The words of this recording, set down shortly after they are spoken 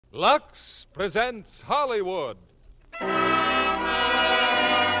Lux presents Hollywood.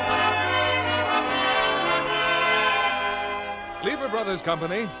 Lever Brothers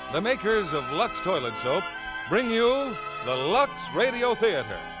Company, the makers of Lux Toilet Soap, bring you the Lux Radio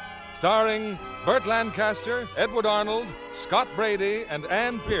Theater, starring Burt Lancaster, Edward Arnold, Scott Brady, and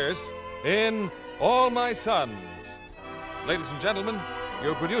Ann Pierce in All My Sons. Ladies and gentlemen,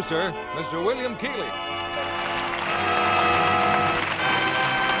 your producer, Mr. William Keighley.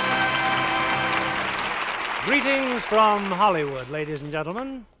 Greetings from Hollywood, ladies and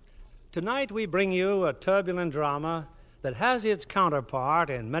gentlemen. Tonight we bring you a turbulent drama that has its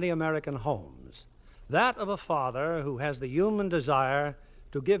counterpart in many American homes. That of a father who has the human desire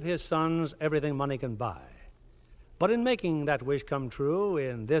to give his sons everything money can buy. But in making that wish come true,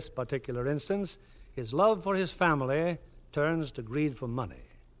 in this particular instance, his love for his family turns to greed for money.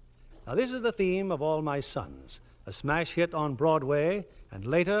 Now, this is the theme of All My Sons, a smash hit on Broadway, and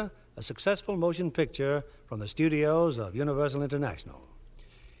later, a successful motion picture from the studios of Universal International.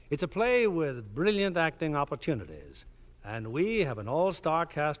 It's a play with brilliant acting opportunities, and we have an all-star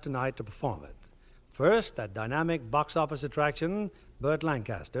cast tonight to perform it. First, that dynamic box office attraction, Burt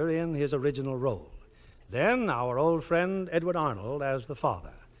Lancaster, in his original role. Then, our old friend Edward Arnold as the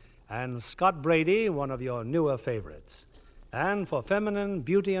father, and Scott Brady, one of your newer favorites. And for feminine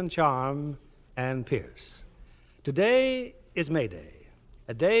beauty and charm, Ann Pierce. Today is May Day,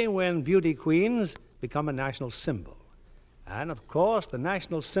 a day when beauty queens become a national symbol. And, of course, the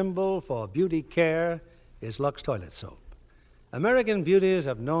national symbol for beauty care is Lux Toilet Soap. American beauties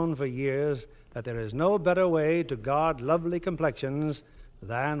have known for years that there is no better way to guard lovely complexions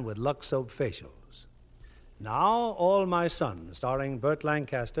than with Lux Soap facials. Now, All My Sons, starring Burt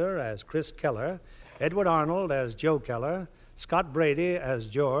Lancaster as Chris Keller, Edward Arnold as Joe Keller, Scott Brady as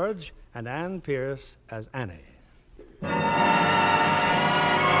George, and Ann Pierce as Annie.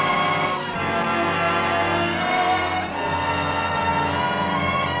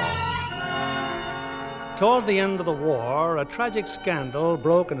 Toward the end of the war, a tragic scandal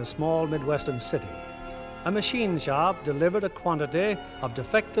broke in a small Midwestern city. A machine shop delivered a quantity of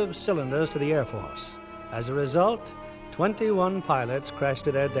defective cylinders to the Air Force. As a result, 21 pilots crashed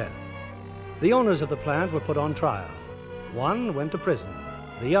to their death. The owners of the plant were put on trial. One went to prison.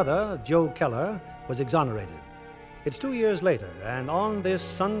 The other, Joe Keller, was exonerated. It's 2 years later, and on this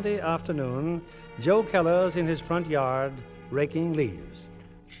Sunday afternoon, Joe Keller's in his front yard raking leaves.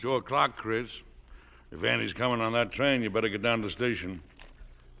 It's 2 o'clock, Chris. If Annie's coming on that train, you better get down to the station.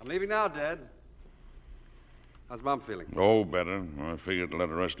 I'm leaving now, Dad. How's Mom feeling? Oh, better. I figured to let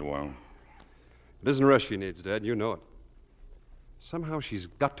her rest a while. It isn't rest she needs, Dad. You know it. Somehow she's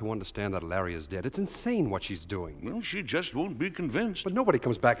got to understand that Larry is dead. It's insane what she's doing. Well, she just won't be convinced. But nobody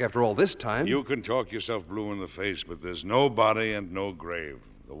comes back after all this time. You can talk yourself blue in the face, but there's no body and no grave.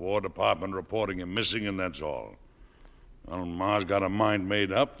 The War Department reporting him missing, and that's all. Well, Ma's got her mind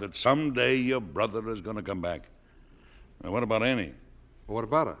made up that someday your brother is going to come back. Now, what about Annie? Well, what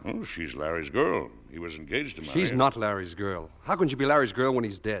about her? Oh, she's Larry's girl. He was engaged to marry She's her. not Larry's girl. How can she be Larry's girl when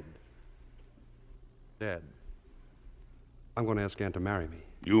he's dead? Dad, I'm going to ask Ann to marry me.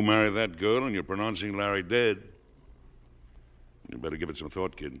 You marry that girl and you're pronouncing Larry dead. You better give it some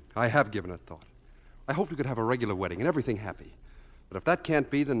thought, kid. I have given it thought. I hoped we could have a regular wedding and everything happy. But if that can't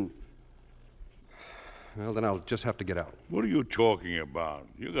be, then... well, then I'll just have to get out. What are you talking about?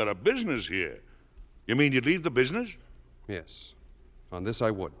 You got a business here. You mean you'd leave the business? Yes. On this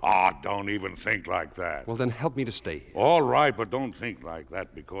I would. Oh, don't even think like that. Well, then help me to stay here. All right, but don't think like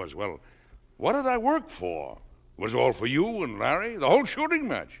that because, well, what did I work for? It was all for you and Larry, the whole shooting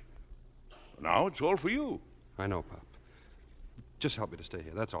match. Now it's all for you. I know, Pop. Just help me to stay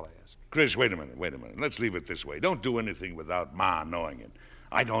here. That's all I ask. Chris, wait a minute. Let's leave it this way. Don't do anything without Ma knowing it.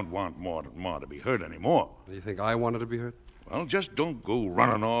 I don't want Ma to be hurt anymore. Do you think I wanted to be hurt? Well, just don't go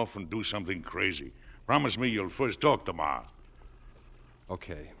running off and do something crazy. Promise me you'll first talk to Ma.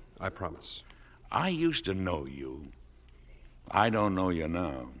 Okay, I promise. I used to know you. I don't know you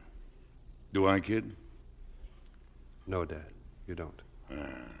now. Do I, kid? No, Dad, you don't.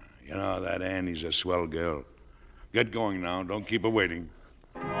 You know, that Annie's a swell girl. Get going now. Don't keep her waiting.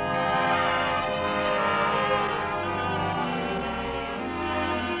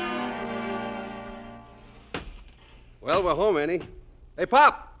 Well, we're home, Annie. Hey,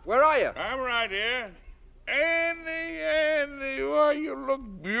 Pop, where are you? I'm right here. Annie, why, you look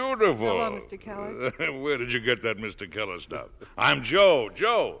beautiful. Hello, Mr. Keller. Where did you get that Mr. Keller stuff? I'm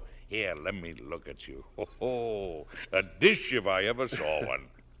Joe. Here, let me look at you. Oh, a dish if I ever saw one.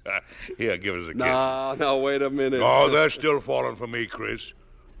 Here, give us a kiss. No, wait a minute. Oh, they're still falling for me, Chris.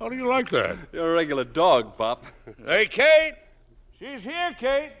 How do you like that? You're a regular dog, Pop. Hey, Kate. She's here,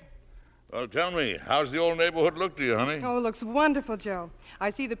 Kate. Well, tell me, how's the old neighborhood look to you, honey? Oh, it looks wonderful, Joe. I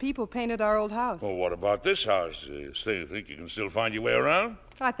see the people painted our old house. Well, what about this house? Think you can still find your way around?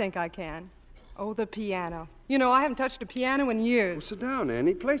 I think I can. Oh, the piano. You know, I haven't touched a piano in years. Well, sit down,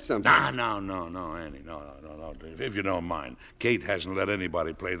 Annie. Play something. No, Annie. No. If you don't mind. Kate hasn't let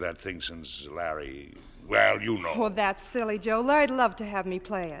anybody play that thing since Larry... Well, you know. Oh, that's silly, Joe. Larry'd love to have me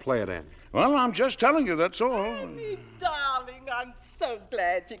play it. Play it, Annie. Well, I'm just telling you, that's all. Annie, darling, I'm so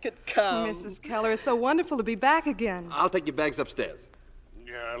glad you could come. Mrs. Keller, it's so wonderful to be back again. I'll take your bags upstairs.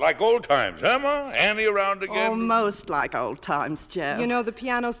 Yeah, like old times, huh, Ma? Annie around again? Almost like old times, Joe. You know, the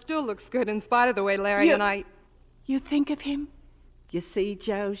piano still looks good in spite of the way Larry and I... You think of him? You see,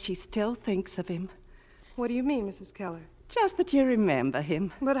 Joe, she still thinks of him. What do you mean, Mrs. Keller? Just that you remember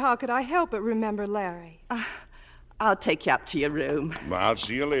him. But how could I help but remember Larry? I'll take you up to your room. Well, I'll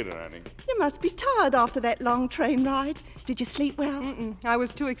see you later, Annie. You must be tired after that long train ride. Did you sleep well? Mm-mm. I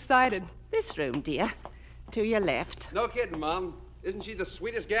was too excited. This room, dear. To your left. No kidding, Mom. Isn't she the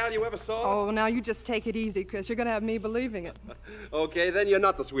sweetest gal you ever saw? Oh, now you just take it easy, Chris. You're going to have me believing it. Okay, then you're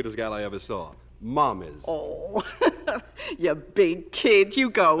not the sweetest gal I ever saw. Mom is. Oh, you big kid. You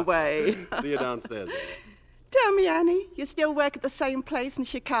go away. See you downstairs. Tell me, Annie, you still work at the same place in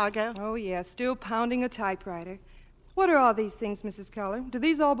Chicago? Oh, yeah, still pounding a typewriter. What are all these things, Mrs. Keller? Do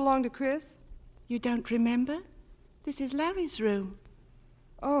these all belong to Chris? You don't remember? This is Larry's room.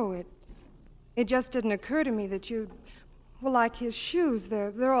 Oh, it just didn't occur to me that you... Well, like his shoes,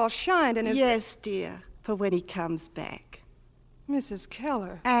 they're all shined and his... Yes, dear, for when he comes back. Mrs.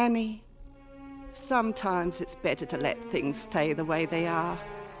 Keller. Annie, sometimes it's better to let things stay the way they are,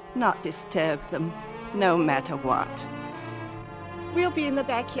 not disturb them, no matter what. We'll be in the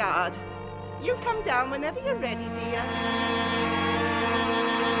backyard. You come down whenever you're ready, dear.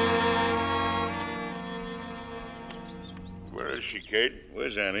 Where is she, Kate?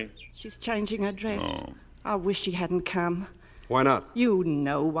 Where's Annie? She's changing her dress. Oh. I wish she hadn't come. Why not? You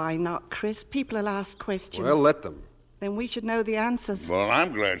know why not, Chris. People will ask questions. Well, let them. Then we should know the answers. Well,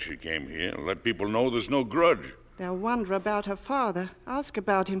 I'm glad she came here. Let people know there's no grudge. They'll wonder about her father. Ask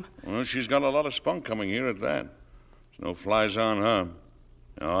about him. Well, she's got a lot of spunk coming here at that. There's no flies on her.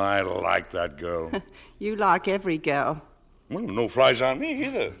 Oh, I like that girl. You like every girl. Well, no flies on me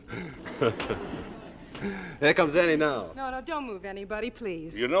either. Here comes Annie now. No, don't move anybody,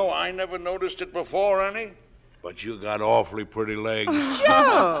 please. You know, I never noticed it before, Annie. But you got awfully pretty legs.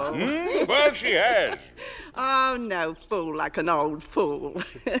 Joe! Well, she has. Oh, no, fool like an old fool.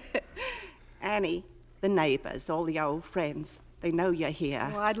 Annie, the neighbors, all the old friends, they know you're here.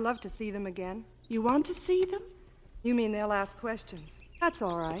 Well, I'd love to see them again. You want to see them? You mean they'll ask questions? That's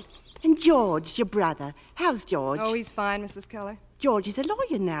all right. And George, your brother, how's George? Oh, he's fine, Mrs. Keller. George is a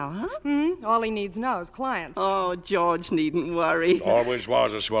lawyer now, huh? All he needs now is clients. Oh, George needn't worry. Always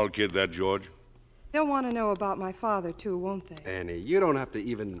was a swell kid, that George. They'll want to know about my father, too, won't they? Annie, you don't have to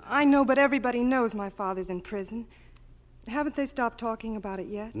even... I know, but everybody knows my father's in prison. Haven't they stopped talking about it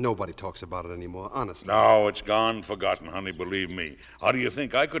yet? Nobody talks about it anymore, honestly. No, it's gone, forgotten, honey, believe me. How do you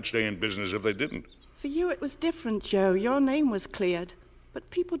think I could stay in business if they didn't? For you, it was different, Joe. Your name was cleared. But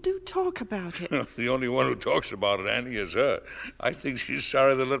people do talk about it. The only one who talks about it, Annie, is her. I think she's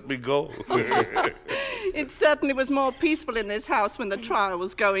sorry they let me go. It certainly was more peaceful in this house when the trial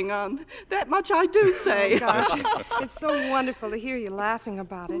was going on. That much I do say. Oh, gosh, it's so wonderful to hear you laughing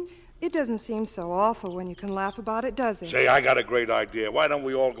about it. It doesn't seem so awful when you can laugh about it, does it? Say, I got a great idea. Why don't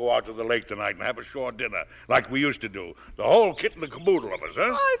we all go out to the lake tonight and have a shore dinner like we used to do? The whole kit and the caboodle of us,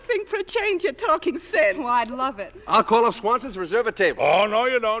 huh? I think for a change you're talking sense. Well, I'd love it. I'll call up Swanson's, reserve a table. Oh, no,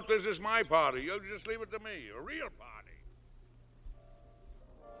 you don't. This is my party. You just leave it to me. A real party.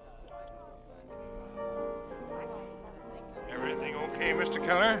 Everything okay, Mr.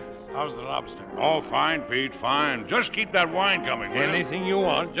 Keller? How's the lobster? Oh, fine, Pete, fine. Just keep that wine coming, will you? Anything you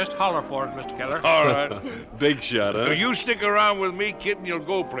want, just holler for it, Mr. Keller. All right. Big shot, huh? Now, you stick around with me, kid, and you'll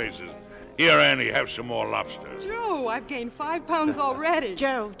go places. Here, Annie, have some more lobster. Joe, I've gained 5 pounds already.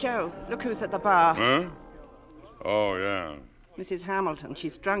 Joe, look who's at the bar. Huh? Oh, yeah. Mrs. Hamilton,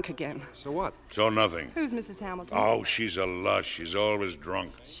 she's drunk again. So what? So nothing. Who's Mrs. Hamilton? Oh, she's a lush. She's always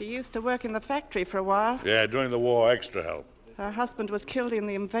drunk. She used to work in the factory for a while. Yeah, during the war, extra help. Her husband was killed in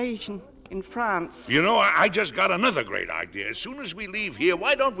the invasion in France. You know, I just got another great idea. As soon as we leave here,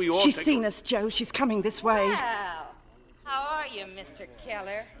 why don't we all She's take seen us, Joe. She's coming this way. Well, how are you, Mr.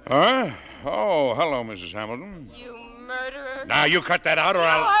 Keller? Huh? Oh, hello, Mrs. Hamilton. You murderer. Now, you cut that out or You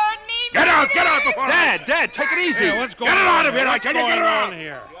I'll... heard me, Get out before Dad, take it easy. Hey, what's going Get it on? out of here, I tell you, get it out.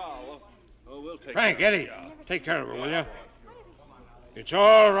 Here. Frank, Eddie, take care of her, will you? It's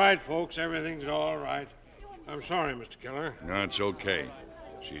all right, folks. Everything's all right. I'm sorry, Mr. Keller. No, it's okay.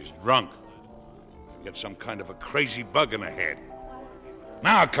 She's drunk. Get some kind of a crazy bug in her head.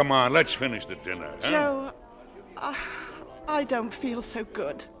 Now, come on, let's finish the dinner. Huh? Joe, I don't feel so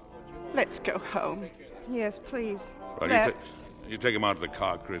good. Let's go home. Yes, please. Well, Let's. you take him out to the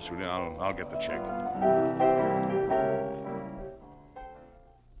car, Chris. Will you? I'll get the check.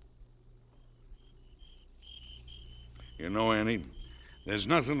 You know, Annie, there's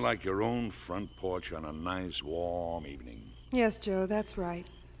nothing like your own front porch on a nice, warm evening. Yes, Joe, that's right.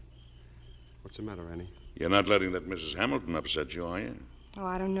 What's the matter, Annie? You're not letting that Mrs. Hamilton upset you, are you? Oh,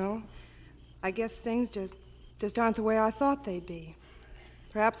 I don't know. I guess things just aren't the way I thought they'd be.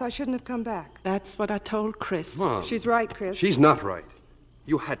 Perhaps I shouldn't have come back. That's what I told Chris. Mom. She's right, Chris. She's not right.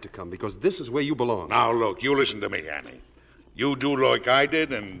 You had to come because this is where you belong. Now, look, you listen to me, Annie. You do like I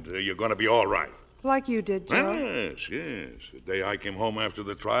did, and you're going to be all right. Like you did, Joe. Yes. The day I came home after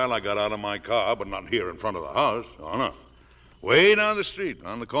the trial, I got out of my car, but not here in front of the house. Oh, no. Way down the street,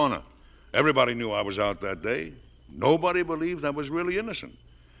 on the corner. Everybody knew I was out that day. Nobody believed I was really innocent.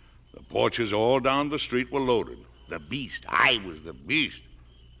 The porches all down the street were loaded. The beast. I was the beast.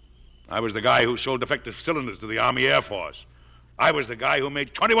 I was the guy who sold defective cylinders to the Army Air Force. I was the guy who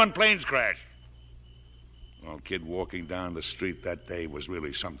made 21 planes crash. Well, kid walking down the street that day was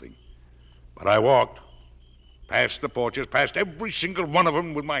really something. But I walked, past the porches, past every single one of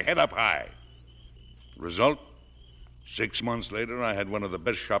them with my head up high. Result, 6 months later, I had one of the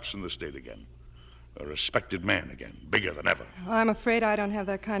best shops in the state again. A respected man again, bigger than ever. I'm afraid I don't have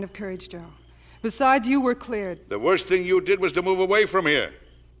that kind of courage, Joe. Besides, you were cleared. The worst thing you did was to move away from here.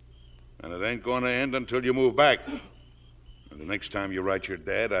 And it ain't going to end until you move back. And the next time you write your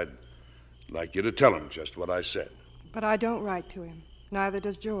dad, I'd like you to tell him just what I said. But I don't write to him. Neither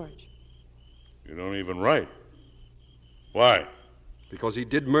does George. You don't even write. Why? Because he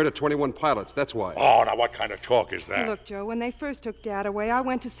did murder 21 pilots, that's why. Oh, now what kind of talk is that? Look, Joe, when they first took Dad away, I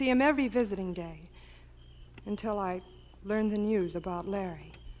went to see him every visiting day. Until I learned the news about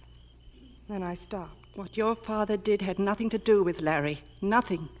Larry. Then I stopped. What your father did had nothing to do with Larry.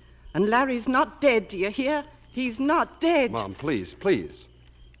 Nothing. And Larry's not dead, do you hear? He's not dead. Mom, please.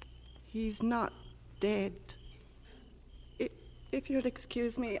 He's not dead. If you'll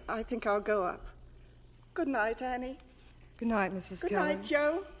excuse me, I think I'll go up. Good night, Annie. Good night, Mrs. Good Keller. night,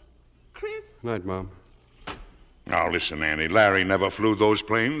 Joe. Chris. Night, Mom. Now, listen, Annie. Larry never flew those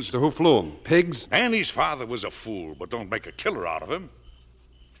planes. So who flew them? Pigs? Annie's father was a fool, but don't make a killer out of him.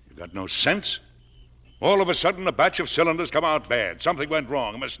 You got no sense? All of a sudden, a batch of cylinders come out bad. Something went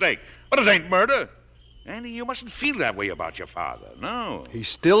wrong, a mistake. But it ain't murder. Annie, you mustn't feel that way about your father. No. He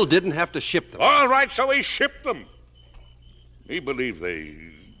still didn't have to ship them. All right, so he shipped them. He believed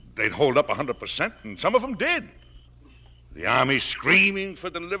they'd hold up 100%, and some of them did. The Army screaming for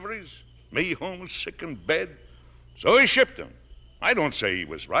deliveries, me home sick in bed. So he shipped them. I don't say he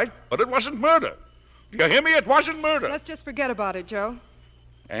was right, but it wasn't murder. You hear me? It wasn't murder. Let's just forget about it, Joe.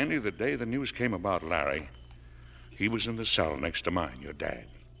 Annie, the day the news came about Larry, he was in the cell next to mine, your dad.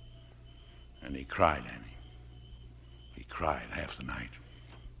 And he cried, Annie. He cried half the night.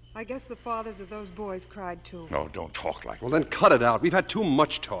 I guess the fathers of those boys cried, too. No, don't talk like that. Well, then cut it out. We've had too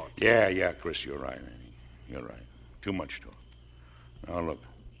much talk. Yeah, Chris, you're right, Annie. You're right. Too much talk. Now, look.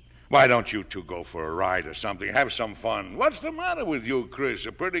 Why don't you two go for a ride or something? Have some fun. What's the matter with you, Chris?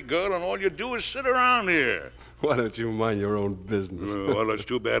 A pretty girl, and all you do is sit around here. Why don't you mind your own business? Well, it's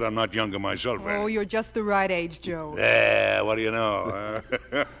too bad I'm not younger myself, Annie. Oh, you're just the right age, Joe. Yeah, what do you know?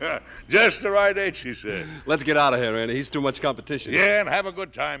 Just the right age, she said. Let's get out of here, Annie. He's too much competition. Yeah, and have a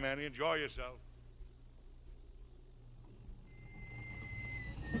good time, Annie. Enjoy yourself.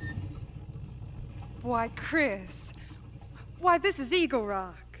 Why, Chris. Why, this is Eagle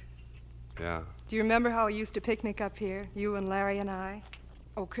Rock. Yeah. Do you remember how we used to picnic up here, you and Larry and I?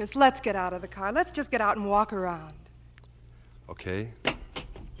 Oh, Chris, let's get out of the car. Let's just get out and walk around. Okay.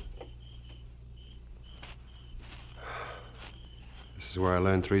 This is where I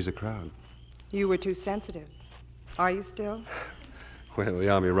learned three's a crowd. You were too sensitive. Are you still? Well, the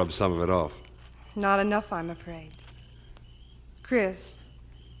Army rubbed some of it off. Not enough, I'm afraid. Chris,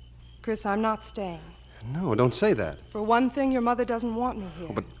 I'm not staying. No, don't say that. For one thing, your mother doesn't want me here.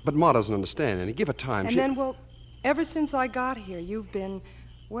 Oh, but Ma doesn't understand, Annie. Give her time. And then, well, ever since I got here, you've been,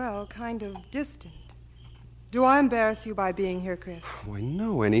 well, kind of distant. Do I embarrass you by being here, Chris? Why,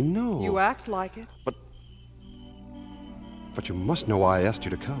 no, Annie, no. You act like it. But you must know why I asked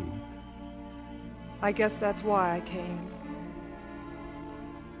you to come. I guess that's why I came.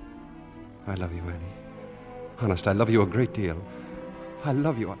 I love you, Annie. Honest, I love you a great deal. I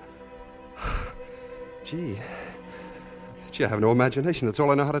love you. Gee, I have no imagination. That's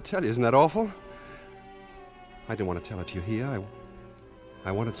all I know how to tell you. Isn't that awful? I didn't want to tell it to you here.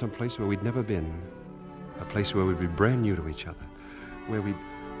 I wanted some place where we'd never been. A place where we'd be brand new to each other. Where we'd...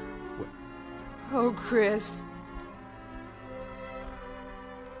 Oh, Chris.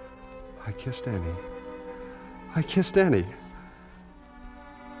 I kissed Annie. I kissed Annie.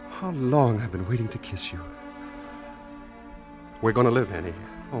 How long I've been waiting to kiss you. We're going to live, Annie.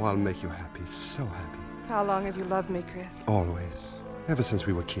 Oh, I'll make you happy. So happy. How long have you loved me, Chris? Always. Ever since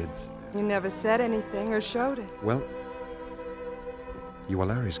we were kids. You never said anything or showed it. Well, you were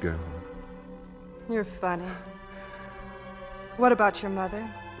Larry's girl. You're funny. What about your mother?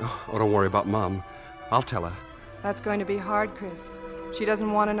 Oh, don't worry about Mom. I'll tell her. That's going to be hard, Chris. She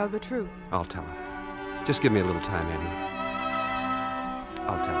doesn't want to know the truth. I'll tell her. Just give me a little time, Annie.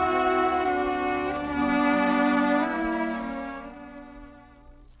 I'll tell her.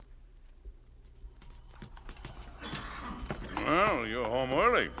 Well, you're home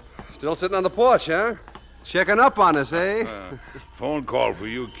early. Still sitting on the porch, huh? Checking up on us, eh? Phone call for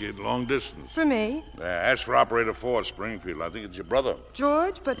you, kid, long distance. For me? Ask for Operator 4, Springfield. I think it's your brother.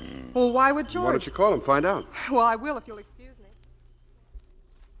 George? But, well, why would George? Why don't you call him, find out? Well, I will if you'll excuse me.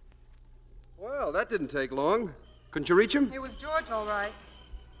 Well, that didn't take long. Couldn't you reach him? It was George, all right.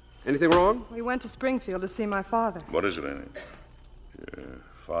 Anything wrong? We went to Springfield to see my father. What is it, Annie? Your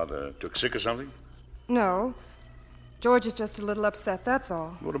father took sick or something? No. George is just a little upset, that's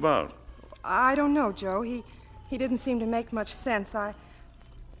all. What about? I don't know, Joe. He didn't seem to make much sense.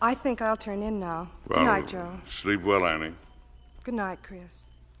 I think I'll turn in now. Well, Good night, Joe. Sleep well, Annie. Good night, Chris.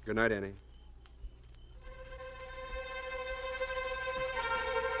 Good night, Annie.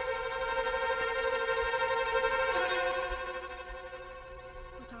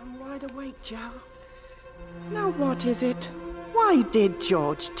 But I'm wide awake, Joe. Now, what is it? Why did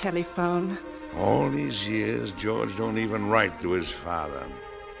George telephone? All these years, George don't even write to his father.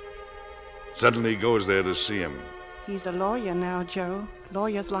 Suddenly he goes there to see him. He's a lawyer now, Joe.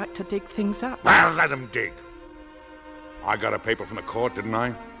 Lawyers like to dig things up. Well, let him dig. I got a paper from the court, didn't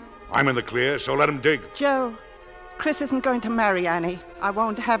I? I'm in the clear, so let him dig. Joe, Chris isn't going to marry Annie. I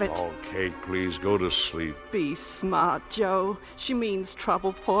won't have it. Oh, Kate, please, go to sleep. Be smart, Joe. She means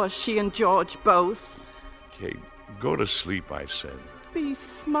trouble for she and George both. Kate, go to sleep, I said. Be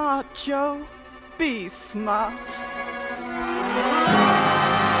smart, Joe. Be smart.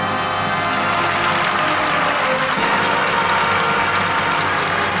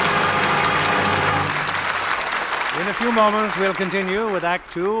 In a few moments, we'll continue with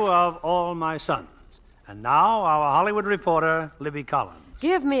Act Two of All My Sons. And now, our Hollywood reporter, Libby Collins.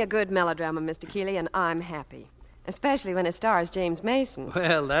 Give me a good melodrama, Mr. Keeley, and I'm happy. Especially when it stars James Mason.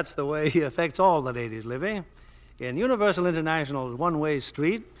 Well, that's the way he affects all the ladies, Libby. In Universal International's One-Way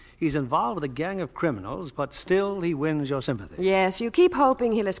Street, he's involved with a gang of criminals, but still he wins your sympathy. Yes, you keep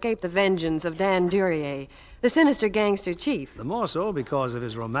hoping he'll escape the vengeance of Dan Duryea, the sinister gangster chief. The more so because of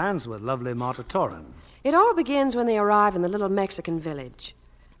his romance with lovely Marta Torrin. It all begins when they arrive in the little Mexican village.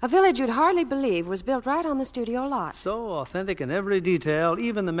 A village you'd hardly believe was built right on the studio lot. So authentic in every detail,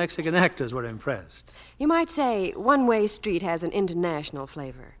 even the Mexican actors were impressed. You might say One-Way Street has an international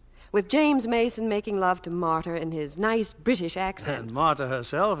flavor, with James Mason making love to Marta in his nice British accent. And Marta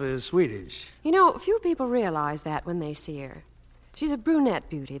herself is Swedish. You know, few people realize that when they see her. She's a brunette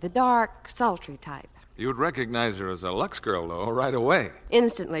beauty, the dark, sultry type. You'd recognize her as a Lux girl, though, right away.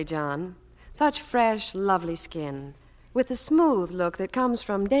 Instantly, John. Such fresh, lovely skin, with the smooth look that comes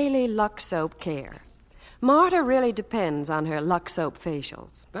from daily Lux soap care. Marta really depends on her Lux soap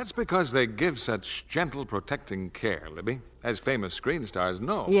facials. That's because they give such gentle, protecting care, Libby, as famous screen stars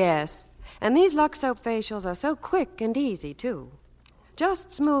know. Yes, and these Lux soap facials are so quick and easy, too.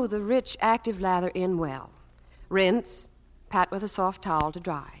 Just smooth the rich, active lather in well. Rinse, pat with a soft towel to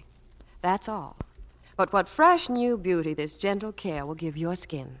dry. That's all. But what fresh, new beauty this gentle care will give your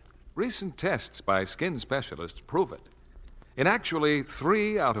skin. Recent tests by skin specialists prove it. In actually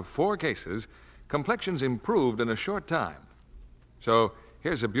 3 out of 4 cases, complexions improved in a short time. So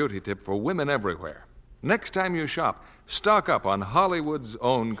here's a beauty tip for women everywhere. Next time you shop, stock up on Hollywood's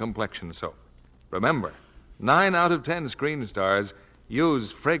own complexion soap. Remember, 9 out of 10 screen stars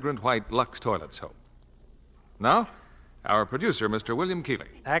use fragrant white Lux toilet soap. Now, our producer, Mr. William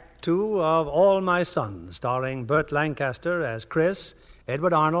Keeley. Act Two of All My Sons, starring Burt Lancaster as Chris,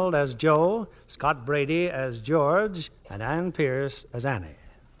 Edward Arnold as Joe, Scott Brady as George, and Ann Pierce as Annie.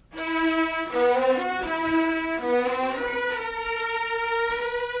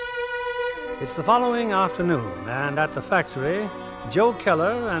 It's the following afternoon, and at the factory, Joe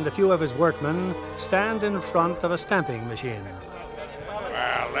Keller and a few of his workmen stand in front of a stamping machine.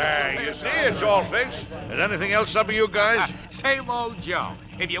 Well, Well, you see, it's all fixed. Is anything else up with you guys? Same old Joe.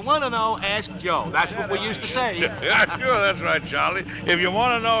 If you want to know, ask Joe. That's what we used to say. Yeah, sure, that's right, Charlie. If you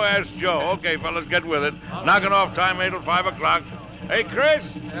want to know, ask Joe. Okay, fellas, get with it. Knocking off time 8 till 5 o'clock. Hey, Chris?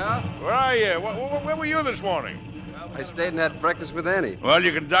 Yeah? Where are you? Where were you this morning? I stayed and had breakfast with Annie. Well,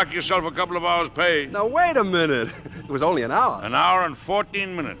 you can dock yourself a couple of hours' pay. Now, wait a minute. It was only an hour. An hour and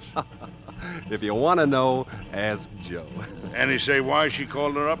 14 minutes. If you want to know, ask Joe. Annie say why she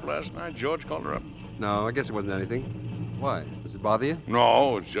called her up last night? George called her up? No, I guess it wasn't anything. Why? Does it bother you?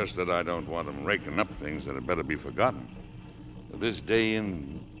 No, it's just that I don't want him raking up things that had better be forgotten. This day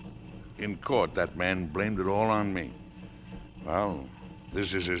in court, that man blamed it all on me. Well,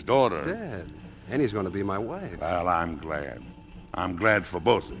 this is his daughter. Dad, Annie's going to be my wife. Well, I'm glad. I'm glad for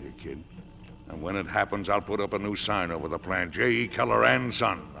both of you, kid. And when it happens, I'll put up a new sign over the plant. J.E. Keller and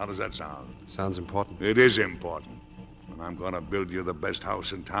Son. How does that sound? Sounds important. It is important. And I'm going to build you the best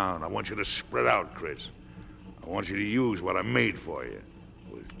house in town. I want you to spread out, Chris. I want you to use what I made for you.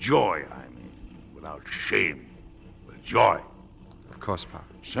 With joy, I mean. Without shame. With joy. Of course, Pop.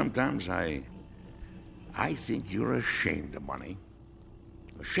 Sometimes I think you're ashamed of money.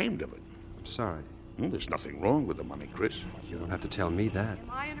 Ashamed of it. I'm sorry. There's nothing wrong with the money, Chris. You don't have to tell me that.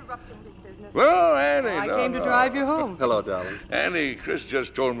 Am I interrupting big business? Well, Annie, I came to drive you home. Hello, darling. Annie, Chris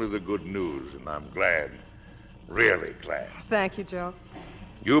just told me the good news, and I'm glad. Really glad. Thank you, Joe.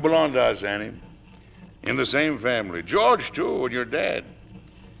 You belong to us, Annie. In the same family. George, too, and your dad.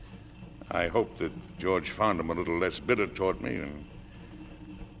 I hope that George found him a little less bitter toward me, and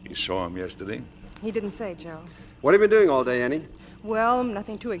you saw him yesterday. He didn't say, Joe. What have you been doing all day, Annie? Well,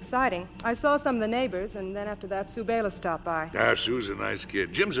 nothing too exciting. I saw some of the neighbors, and then after that, Sue Bayless stopped by. Sue's a nice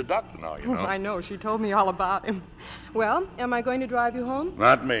kid. Jim's a doctor now, you know. I know. She told me all about him. Well, am I going to drive you home?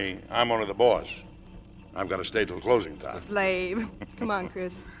 Not me. I'm only the boss. I've got to stay till closing time. Slave. Come on,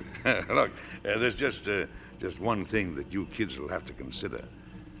 Chris. Look, there's just one thing that you kids will have to consider,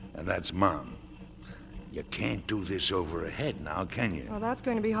 and that's Mom. You can't do this over her head now, can you? Well, that's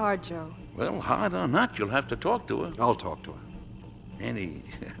going to be hard, Joe. Well, hard or not, you'll have to talk to her. I'll talk to her. Annie,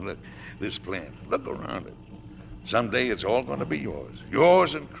 look, this plant, look around it. Someday it's all going to be yours.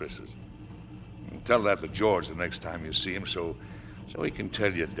 Yours and Chris's. And tell that to George the next time you see him so he can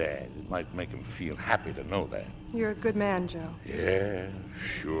tell your dad. It might make him feel happy to know that. You're a good man, Joe. Yeah,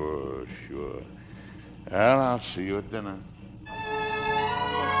 sure. Well, I'll see you at dinner.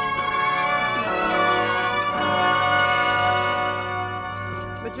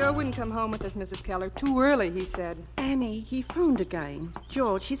 But Joe wouldn't come home with us, Mrs. Keller. Too early, he said. Annie, he phoned again.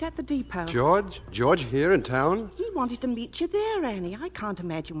 George, he's at the depot. George? George here in town? He wanted to meet you there, Annie. I can't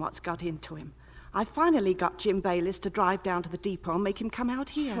imagine what's got into him. I finally got Jim Bayliss to drive down to the depot and make him come out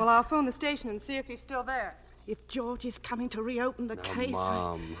here. Well, I'll phone the station and see if he's still there. If George is coming to reopen the case...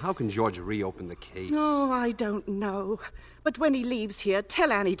 Mom, how can George reopen the case? Oh, I don't know. But when he leaves here,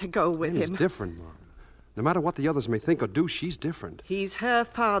 tell Annie to go with Annie's him. different, Mom. No matter what the others may think or do, she's different. He's her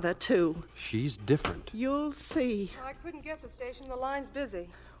father, too. She's different. You'll see. Well, I couldn't get the station. The line's busy.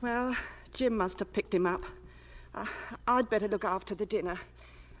 Well, Jim must have picked him up. I'd better look after the dinner.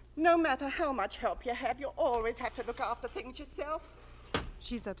 No matter how much help you have, you always have to look after things yourself.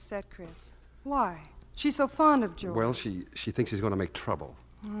 She's upset, Chris. Why? She's so fond of George. Well, she thinks he's going to make trouble.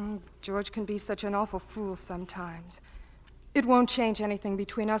 George can be such an awful fool sometimes. It won't change anything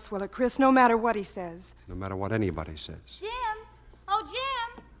between us, will it, Chris? No matter what he says. No matter what anybody says. Jim! Oh,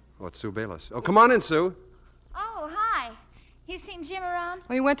 Jim! Oh, it's Sue Bayless. Oh, come on in, Sue. Oh, hi. You seen Jim around?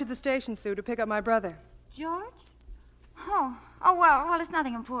 We went to the station, Sue, to pick up my brother. George? Oh, well, it's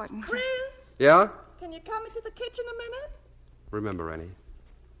nothing important. Chris? Yeah? Can you come into the kitchen a minute? Remember, Annie,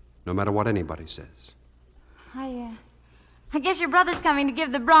 no matter what anybody says. I guess your brother's coming to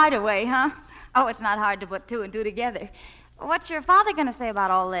give the bride away, huh? Oh, it's not hard to put two and two together. What's your father going to say about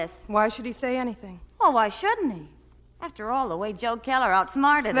all this? Why should he say anything? Well, why shouldn't he? After all, the way Joe Keller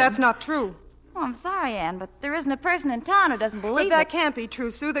outsmarted him. That's not true. Oh, I'm sorry, Ann, but there isn't a person in town who doesn't believe But that can't be true,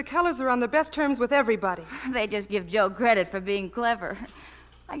 Sue. The Kellers are on the best terms with everybody. They just give Joe credit for being clever.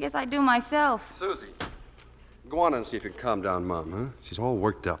 I guess I do myself. Susie, go on and see if you can calm down Mom, huh? She's all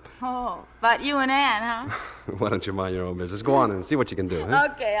worked up. Oh, but you and Ann, huh? Why don't you mind your own business? Go on and see what you can do, huh?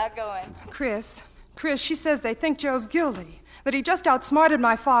 Okay, I'll go in. Chris, she says they think Joe's guilty. That he just outsmarted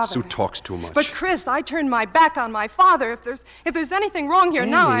my father. Sue talks too much. But, Chris, I turned my back on my father. If there's anything wrong here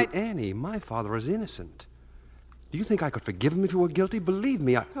now, Annie, my father is innocent. Do you think I could forgive him if he were guilty? Believe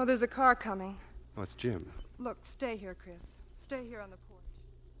me, Oh, there's a car coming. Oh, it's Jim. Look, stay here, Chris. Stay here on the porch.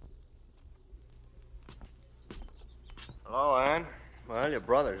 Hello, Ann. Well, your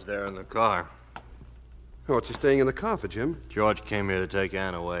brother's there in the car. Oh, what's he staying in the car for, Jim? George came here to take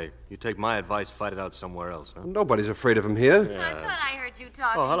Ann away. You take my advice, fight it out somewhere else, huh? Nobody's afraid of him here. I thought I heard you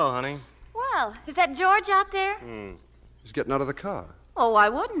talking. Oh, hello, honey. Well, is that George out there? He's getting out of the car. Oh, why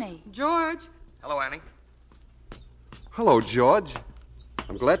wouldn't he? George. Hello, Annie. Hello, George.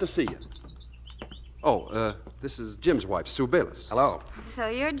 I'm glad to see you. Oh, this is Jim's wife, Sue Bayless. Hello. So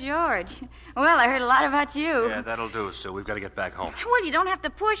you're George. Well, I heard a lot about you. Yeah, that'll do, Sue. We've got to get back home. Well, you don't have to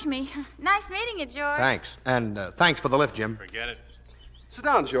push me. Nice meeting you, George. Thanks. And thanks for the lift, Jim. Forget it. Sit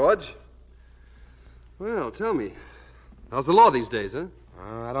down, George. Well, tell me, how's the law these days, huh?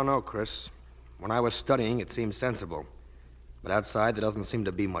 I don't know, Chris. When I was studying, it seemed sensible. But outside, there doesn't seem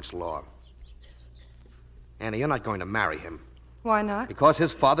to be much law. Annie, you're not going to marry him. Why not? Because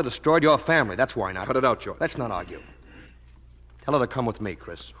his father destroyed your family. That's why not. Cut it out, George. Let's not argue. Tell her to come with me,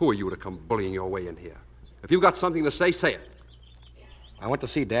 Chris. Who are you to come bullying your way in here? If you've got something to say, say it. I went to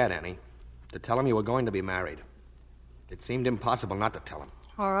see Dad, Annie, to tell him you were going to be married. It seemed impossible not to tell him.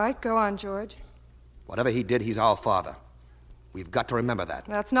 All right, go on, George. Whatever he did, he's our father. We've got to remember that.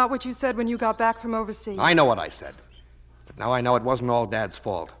 That's not what you said when you got back from overseas. I know what I said. But now I know it wasn't all Dad's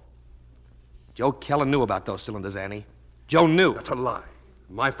fault. Joe Keller knew about those cylinders, Annie. Joe knew. That's a lie.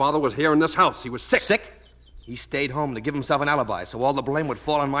 My father was here in this house. He was sick. Sick? He stayed home to give himself an alibi, so all the blame would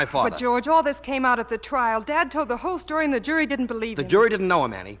fall on my father. But, George, all this came out at the trial. Dad told the whole story, and the jury didn't believe him. The jury didn't know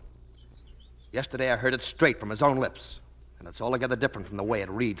him, Annie. Yesterday I heard it straight from his own lips, and it's altogether different from the way it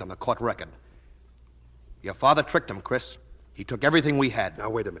reads on the court record. Your father tricked him, Chris. He took everything we had. Now,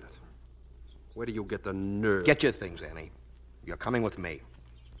 wait a minute. Where do you get the nerve? Get your things, Annie. You're coming with me.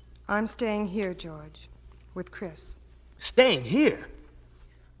 I'm staying here, George, with Chris. Staying here?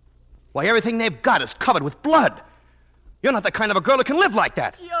 Why, everything they've got is covered with blood. You're not the kind of a girl who can live like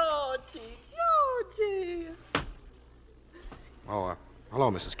that. Georgie. Oh,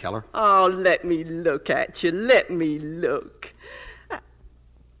 hello, Mrs. Keller. Oh, let me look at you. Let me look.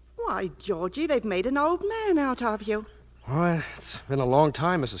 Why, Georgie, they've made an old man out of you. Well, it's been a long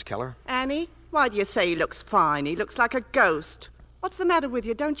time, Mrs. Keller. Annie, why do you say he looks fine? He looks like a ghost. What's the matter with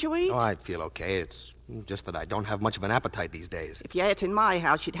you? Don't you eat? Oh, I feel okay. It's just that I don't have much of an appetite these days. If you ate in my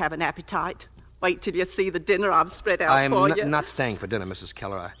house, you'd have an appetite. Wait till you see the dinner I've spread out I'm for you. I'm not staying for dinner, Mrs.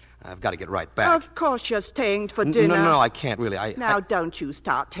 Keller. I've got to get right back. Of course you're staying for dinner. No, I can't really. Now, don't you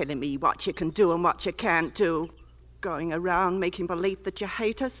start telling me what you can do and what you can't do. Going around making believe that you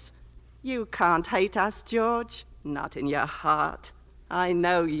hate us. You can't hate us, George. Not in your heart. I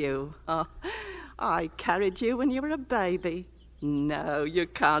know you. Oh, I carried you when you were a baby. No, you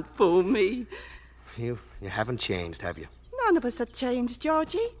can't fool me. You haven't changed, have you? None of us have changed,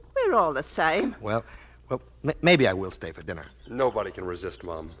 Georgie. We're all the same. Well, maybe I will stay for dinner. Nobody can resist,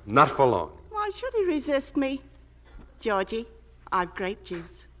 Mom. Not for long. Why should he resist me? Georgie, I've grape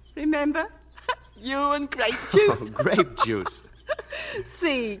juice. Remember? You and grape juice. Oh, grape juice.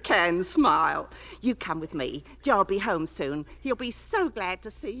 See, Ken, smile. You come with me. Joe'll be home soon. He'll be so glad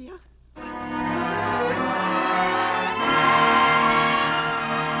to see you.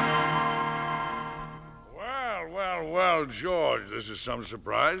 Well, George, this is some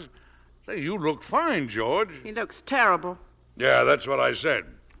surprise. Say, you look fine, George. He looks terrible. Yeah, that's what I said.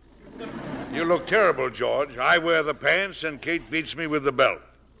 You look terrible, George. I wear the pants and Kate beats me with the belt.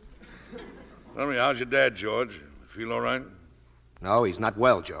 Tell me, how's your dad, George? Feel all right? No, he's not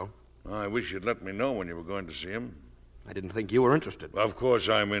well, Joe. I wish you'd let me know when you were going to see him. I didn't think you were interested. Of course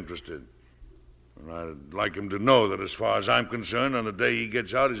I'm interested. And I'd like him to know that as far as I'm concerned, on the day he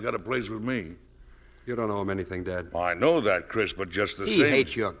gets out, he's got a place with me. You don't owe him anything, Dad. I know that, Chris, but just the same... He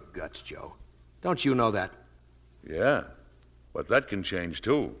hates your guts, Joe. Don't you know that? Yeah, but that can change,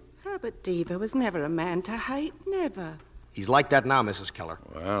 too. Herbert Deaver was never a man to hate, never. He's like that now, Mrs. Keller.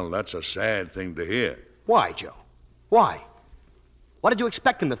 Well, that's a sad thing to hear. Why, Joe? Why? What did you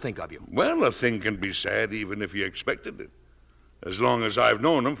expect him to think of you? Well, a thing can be sad even if you expected it. As long as I've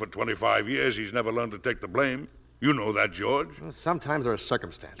known him for 25 years, he's never learned to take the blame. You know that, George. Well, sometimes there are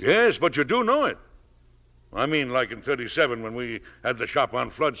circumstances. Yes, but you do know it. I mean, like in 37 when we had the shop on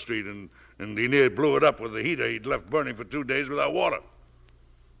Flood Street and he near blew it up with the heater he'd left burning for 2 days without water.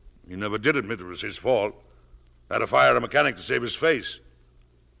 He never did admit it was his fault. Had to fire a mechanic to save his face.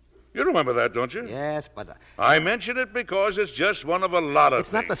 You remember that, don't you? Yes, but... I mention it because it's just one of a lot of It's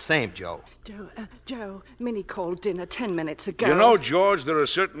things. not the same, Joe. Joe, Minnie called dinner 10 minutes ago. You know, George, there are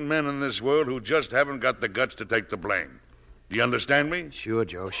certain men in this world who just haven't got the guts to take the blame. Do you understand me? Sure,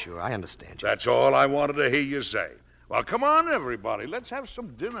 Joe, sure. I understand you. That's all I wanted to hear you say. Well, come on, everybody. Let's have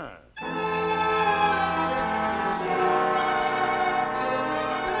some dinner.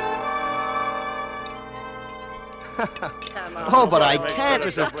 Come on. Oh, but I can't,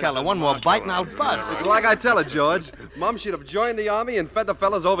 Mrs. Keller. One more bite and I'll bust. It's like I tell her, George. Mom should have joined the army and fed the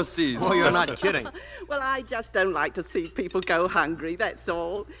fellas overseas. Oh, you're not kidding. Well, I just don't like to see people go hungry, that's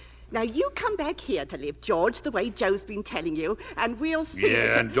all. Now, you come back here to live, George, the way Joe's been telling you, and we'll see.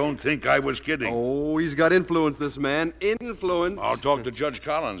 Yeah, and don't think I was kidding. Oh, he's got influence, this man. Influence. I'll talk to Judge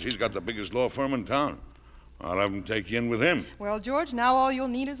Collins. He's got the biggest law firm in town. I'll have him take you in with him. Well, George, now all you'll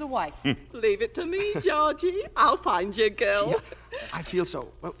need is a wife. Leave it to me, Georgie. I'll find you a girl. Gee, I feel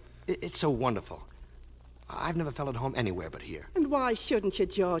so... Well, it's so wonderful. I've never felt at home anywhere but here. And why shouldn't you,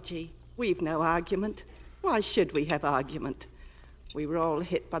 Georgie? We've no argument. Why should we have argument? We were all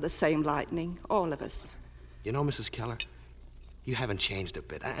hit by the same lightning, all of us. You know, Mrs. Keller, you haven't changed a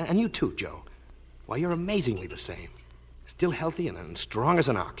bit. And you too, Joe. Why, you're amazingly the same. Still healthy and strong as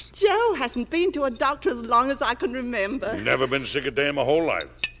an ox. Joe hasn't been to a doctor as long as I can remember. Never been sick a day in my whole life.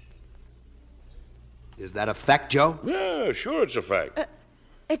 Is that a fact, Joe? Yeah, sure it's a fact.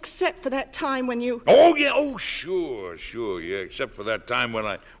 Except for that time when you... Oh, yeah, oh, sure, yeah, except for that time when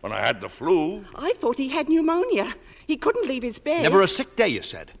I had the flu. I thought he had pneumonia. He couldn't leave his bed. Never a sick day, you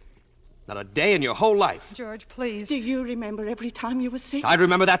said. Not a day in your whole life. George, please. Do you remember every time you were sick? I'd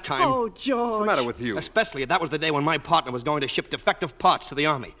remember that time. Oh, George. What's the matter with you? Especially if that was the day when my partner was going to ship defective parts to the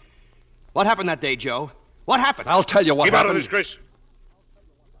Army. What happened that day, Joe? What happened? I'll tell you what Keep happened. out of this, Chris.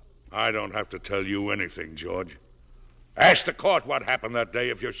 I don't have to tell you anything, George. Ask the court what happened that day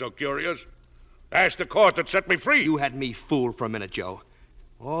if you're so curious. Ask the court that set me free. You had me fooled for a minute, Joe.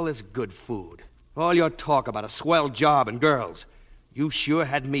 All this good food. All your talk about a swell job and girls. You sure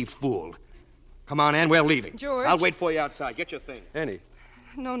had me fooled. Come on, Ann, we're leaving. George. I'll wait for you outside. Get your thing. Annie.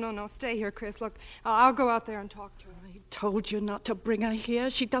 No. Stay here, Chris. Look, I'll go out there and talk to her. I told you not to bring her here.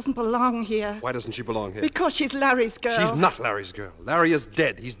 She doesn't belong here. Why doesn't she belong here? Because she's Larry's girl. She's not Larry's girl. Larry is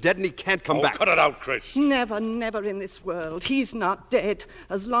dead. He's dead and he can't come back. Cut it out, Chris. Never in this world. He's not dead.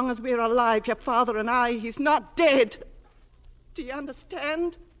 As long as we're alive, your father and I, he's not dead. Do you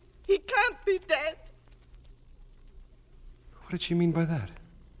understand? He can't be dead. What did she mean by that?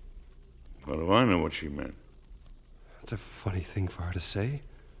 How do I know what she meant? That's a funny thing for her to say.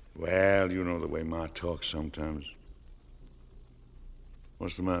 Well, you know the way Ma talks sometimes.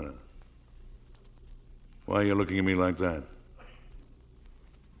 What's the matter? Why are you looking at me like that?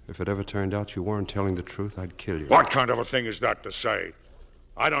 If it ever turned out you weren't telling the truth, I'd kill you. What kind of a thing is that to say?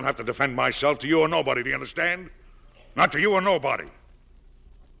 I don't have to defend myself to you or nobody, do you understand? Not to you or nobody.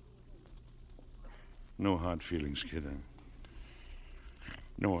 No hard feelings, kid.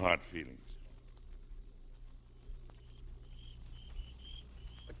 No hard feelings.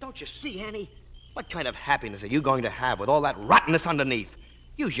 But don't you see, Annie? What kind of happiness are you going to have with all that rottenness underneath?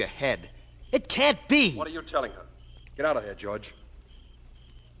 Use your head. It can't be. What are you telling her? Get out of here, George.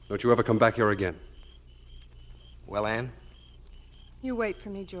 Don't you ever come back here again. Well, Ann? You wait for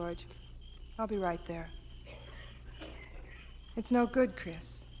me, George. I'll be right there. It's no good,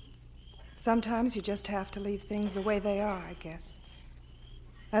 Chris. Sometimes you just have to leave things the way they are, I guess.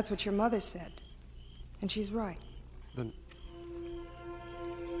 That's what your mother said. And she's right. Then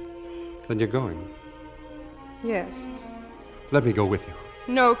you're going. Yes. Let me go with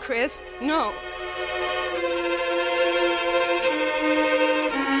you. No, Chris. No.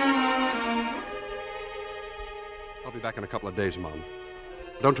 I'll be back in a couple of days, Mom.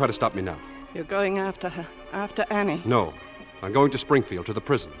 Don't try to stop me now. You're going after her, after Annie. No. I'm going to Springfield, to the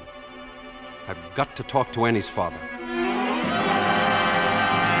prison. I've got to talk to Annie's father.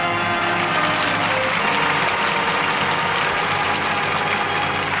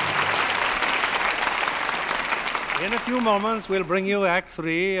 In a few moments, we'll bring you Act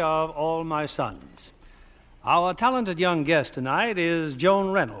 3 of All My Sons. Our talented young guest tonight is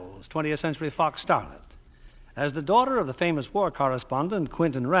Joan Reynolds, 20th Century Fox starlet. As the daughter of the famous war correspondent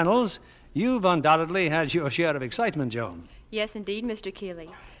Quentin Reynolds, you've undoubtedly had your share of excitement, Joan. Yes, indeed, Mr. Keeley.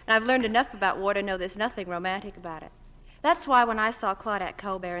 And I've learned enough about war to know there's nothing romantic about it. That's why when I saw Claudette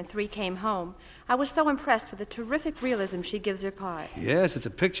Colbert in Three Came Home, I was so impressed with the terrific realism she gives her part. Yes, it's a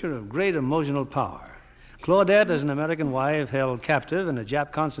picture of great emotional power. Claudette, as an American wife held captive in a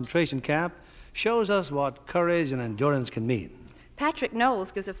Jap concentration camp, shows us what courage and endurance can mean. Patrick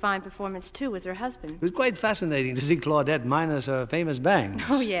Knowles gives a fine performance, too, as her husband. It was quite fascinating to see Claudette minus her famous bangs.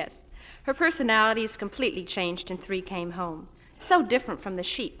 Oh, yes. Her personality is completely changed in Three Came Home. So different from the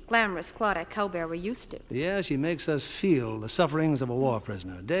chic, glamorous Claudette Colbert we're used to. Yeah, she makes us feel the sufferings of a war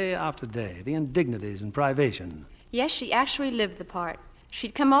prisoner, day after day, the indignities and privation. Yes, she actually lived the part.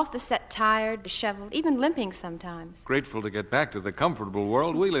 She'd come off the set tired, disheveled, even limping sometimes. Grateful to get back to the comfortable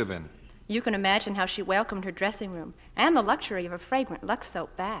world we live in. You can imagine how she welcomed her dressing room and the luxury of a fragrant Lux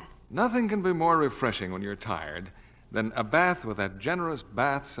soap bath. Nothing can be more refreshing when you're tired than a bath with that generous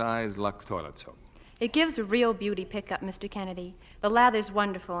bath-sized Lux toilet soap. It gives a real beauty pickup, Mr. Kennedy. The lather's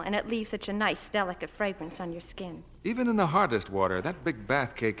wonderful, and it leaves such a nice, delicate fragrance on your skin. Even in the hardest water, that big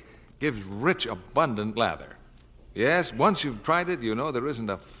bath cake gives rich, abundant lather. Yes, once you've tried it, you know there isn't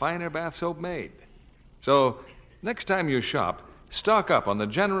a finer bath soap made. So, next time you shop, stock up on the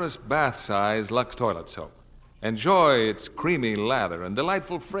generous bath-size Lux toilet soap. Enjoy its creamy lather and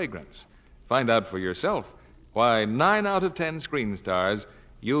delightful fragrance. Find out for yourself why 9 out of 10 screen stars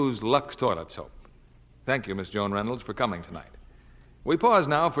use Lux toilet soap. Thank you, Miss Joan Reynolds, for coming tonight. We pause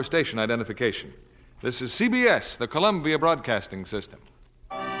now for station identification. This is CBS, the Columbia Broadcasting System.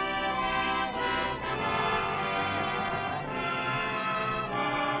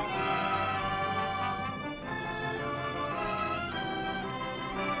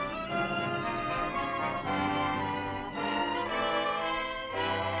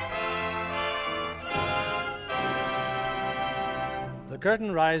 The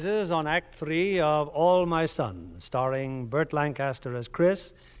curtain rises on Act 3 of All My Sons, starring Burt Lancaster as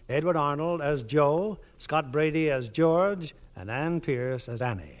Chris, Edward Arnold as Joe, Scott Brady as George, and Ann Pierce as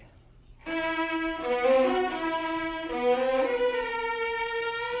Annie.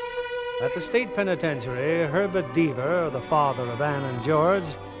 At the state penitentiary, Herbert Deaver, the father of Ann and George,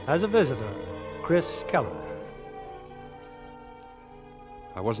 has a visitor, Chris Keller.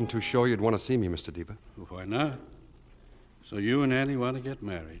 I wasn't too sure you'd want to see me, Mr. Deaver. Why not? So you and Annie want to get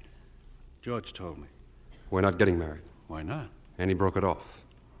married? George told me. We're not getting married. Why not? Annie broke it off.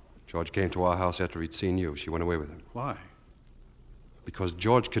 George came to our house after he'd seen you. She went away with him. Why? Because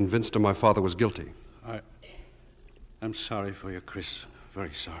George convinced her my father was guilty. I'm sorry for you, Chris.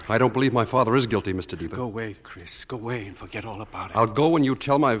 Very sorry. I don't believe my father is guilty, Mr. Deaver. Go away, Chris. Go away and forget all about it. I'll go when you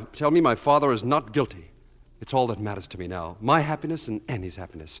tell me my father is not guilty. It's all that matters to me now. My happiness and Annie's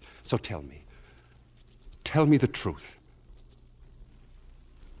happiness. So tell me. Tell me the truth.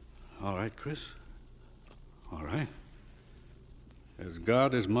 All right, Chris. All right. As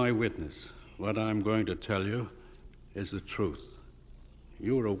God is my witness, what I'm going to tell you is the truth.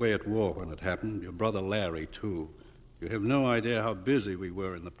 You were away at war when it happened. Your brother Larry, too. You have no idea how busy we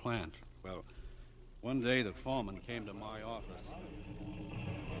were in the plant. Well, one day the foreman came to my office.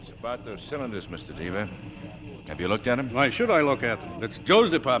 It's about those cylinders, Mr. Deaver. Have you looked at them? Why should I look at them? It's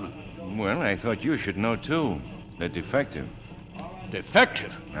Joe's department. Well, I thought you should know, too. They're defective.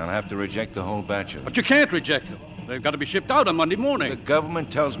 Defective? I'll have to reject the whole batch of them. But you can't reject them. They've got to be shipped out on Monday morning. The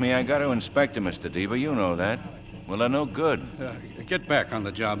government tells me I got to inspect them, Mr. Deaver. You know that. Well, they're no good. Get back on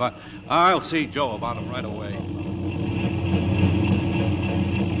the job. I'll see Joe about them right away.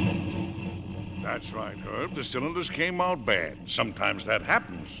 That's right, Herb. The cylinders came out bad. Sometimes that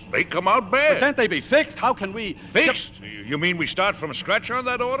happens. They come out bad. But can't they be fixed? How can we... Fixed? You mean we start from scratch on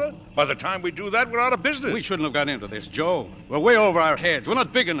that order? By the time we do that, we're out of business. We shouldn't have got into this, Joe. We're way over our heads. We're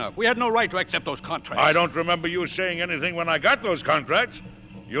not big enough. We had no right to accept those contracts. I don't remember you saying anything when I got those contracts.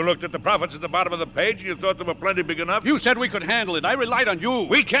 You looked at the profits at the bottom of the page and you thought they were plenty big enough. You said we could handle it. I relied on you.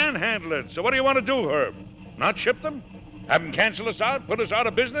 We can handle it. So what do you want to do, Herb? Not ship them? Have them cancel us out? Put us out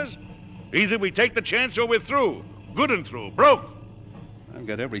of business? Either we take the chance or we're through. Good and through. Broke. I've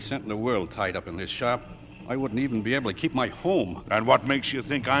got every cent in the world tied up in this shop. I wouldn't even be able to keep my home. And what makes you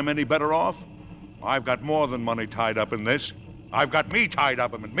think I'm any better off? I've got more than money tied up in this. I've got me tied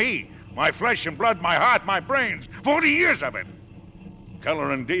up in it. Me. My flesh and blood, my heart, my brains. 40 years of it.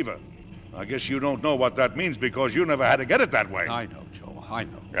 Keller and Deaver. I guess you don't know what that means because you never had to get it that way. I know, Joe. I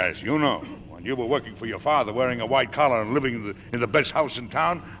know. Yes, you know. When you were working for your father, wearing a white collar and living in the best house in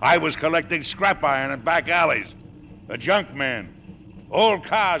town, I was collecting scrap iron in back alleys. A junk man. Old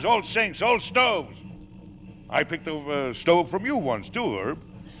cars, old sinks, old stoves. I picked up a stove from you once, too, Herb.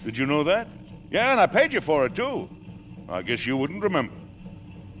 Did you know that? Yeah, and I paid you for it, too. I guess you wouldn't remember.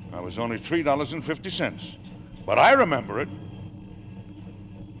 I was only $3.50. But I remember it.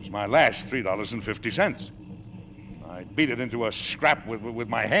 It was my last $3.50. I beat it into a scrap with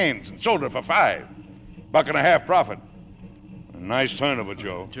my hands and sold it for $5. $1.50 profit. A nice turnover,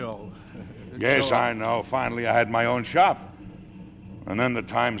 Joe. Joe. Yes, Joe. I know. Finally, I had my own shop. And then the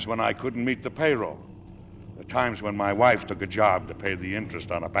times when I couldn't meet the payroll. The times when my wife took a job to pay the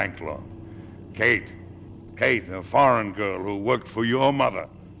interest on a bank loan. Kate, a foreign girl who worked for your mother.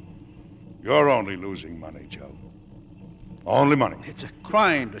 You're only losing money, Joe. Only money. It's a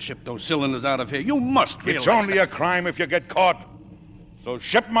crime to ship those cylinders out of here. You must realize It's only a crime if you get caught. So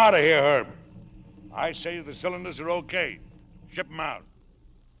ship them out of here, Herb. I say the cylinders are okay. Ship them out.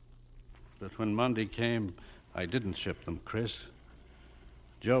 But when Monday came, I didn't ship them, Chris.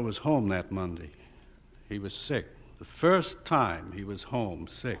 Joe was home that Monday. He was sick. The first time he was home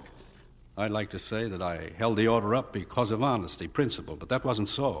sick. I'd like to say that I held the order up because of honesty, principle, but that wasn't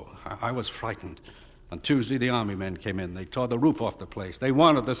so. I was frightened. On Tuesday, the Army men came in. They tore the roof off the place. They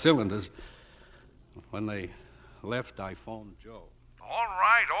wanted the cylinders. When they left, I phoned Joe. All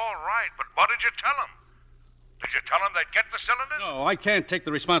right. But what did you tell him? Did you tell him they'd get the cylinders? No, I can't take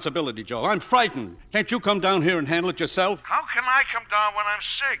the responsibility, Joe. I'm frightened. Can't you come down here and handle it yourself? How can I come down when I'm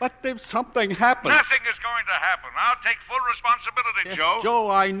sick? But if something happens... Nothing is going to happen. I'll take full responsibility, Yes, Joe.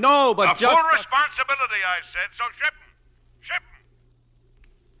 Joe, I know, but full responsibility, I said. So ship him. Ship him.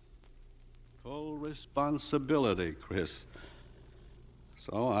 Full responsibility, Chris.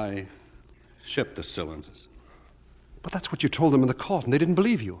 So I shipped the cylinders. But that's what you told them in the court, and they didn't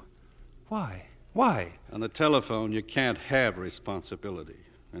believe you. Why? Why? On the telephone, you can't have responsibility.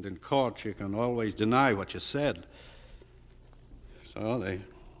 And in court, you can always deny what you said. So they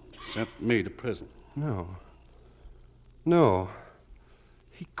sent me to prison. No.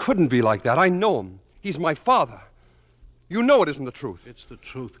 He couldn't be like that. I know him. He's my father. You know it isn't the truth. It's the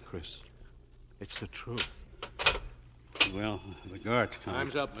truth, Chris. It's the truth. Well, the guard's coming.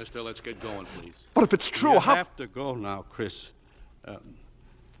 Time's up, mister. Let's get going, please. But if it's true, You have to go now, Chris.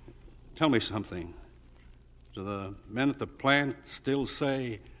 Tell me something. Do the men at the plant still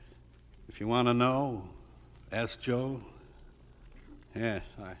say, if you want to know, ask Joe? Yes,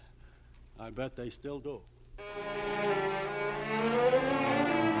 I bet they still do.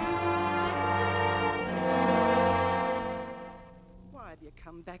 Why have you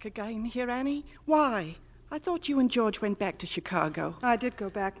come back again here, Annie? Why? I thought you and George went back to Chicago. I did go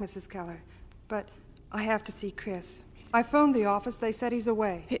back, Mrs. Keller, but I have to see Chris. I phoned the office. They said he's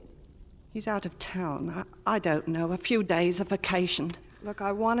away. He's out of town. I don't know, a few days of vacation. Look,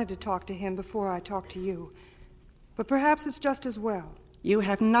 I wanted to talk to him before I talked to you, but perhaps it's just as well. You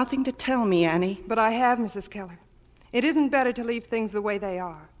have nothing to tell me, Annie. But I have, Mrs. Keller. It isn't better to leave things the way they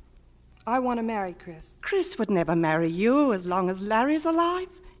are. I want to marry Chris. Chris would never marry you as long as Larry's alive.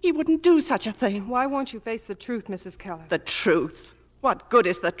 He wouldn't do such a thing. Why won't you face the truth, Mrs. Keller? The truth? What good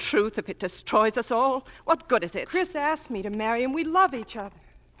is the truth if it destroys us all? What good is it? Chris asked me to marry him. We love each other.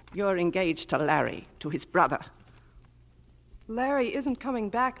 You're engaged to Larry, to his brother. Larry isn't coming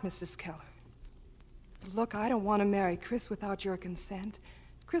back, Mrs. Keller. But look, I don't want to marry Chris without your consent.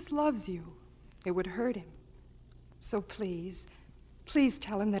 Chris loves you. It would hurt him. So please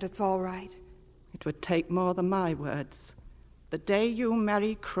tell him that it's all right. It would take more than my words. The day you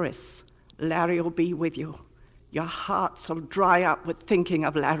marry Chris, Larry will be with you. Your hearts will dry up with thinking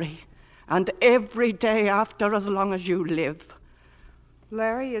of Larry. And every day after, as long as you live.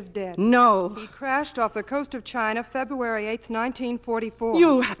 Larry is dead. No. He crashed off the coast of China February 8th, 1944.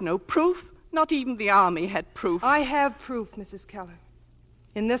 You have no proof. Not even the Army had proof. I have proof, Mrs. Keller.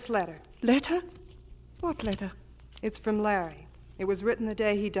 In this letter. Letter? What letter? It's from Larry. It was written the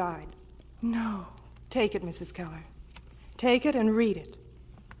day he died. No. Take it, Mrs. Keller. Take it and read it.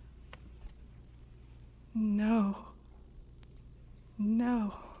 No.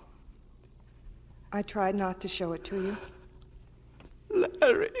 I tried not to show it to you.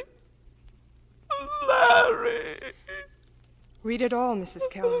 Larry. Read it all, Mrs.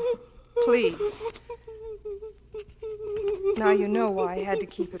 Keller. Please. Now you know why I had to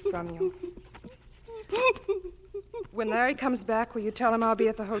keep it from you. When Larry comes back, will you tell him I'll be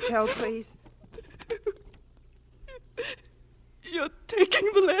at the hotel, please? You're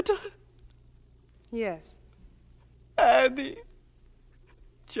taking the letter? Yes. Annie,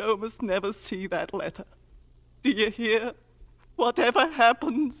 Joe must never see that letter. Do you hear? Whatever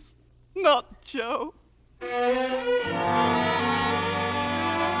happens, not Joe.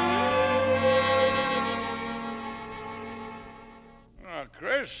 Oh,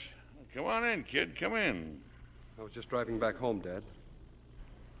 Chris, come on in, kid. Come in. I was just driving back home, Dad.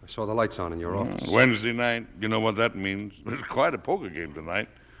 I saw the lights on in your office. Wednesday night. You know what that means. It's quite a poker game tonight.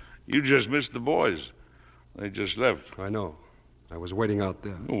 You just missed the boys. They just left. I know. I was waiting out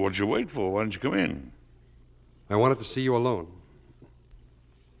there. Well, what'd you wait for? Why didn't you come in? I wanted to see you alone.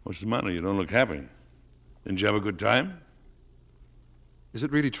 What's the matter? You don't look happy. Didn't you have a good time? Is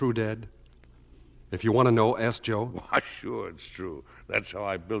it really true, Dad? If you want to know, ask Joe. Why, sure, it's true. That's how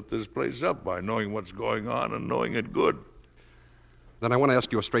I built this place up, by knowing what's going on and knowing it good. Then I want to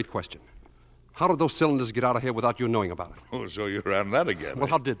ask you a straight question. How did those cylinders get out of here without you knowing about it? Oh, so you're on that again. Well,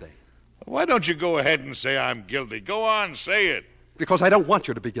 how did they? Why don't you go ahead and say I'm guilty? Go on, say it. Because I don't want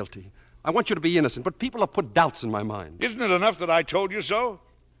you to be guilty. I want you to be innocent, but people have put doubts in my mind. Isn't it enough that I told you so?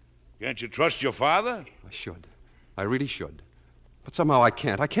 Can't you trust your father? I should. I really should. But somehow I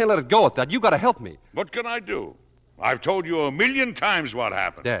can't. I can't let it go at that. You've got to help me. What can I do? I've told you 1,000,000 times what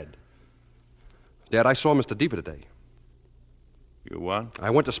happened. Dad, I saw Mr. Deeper today. You what? I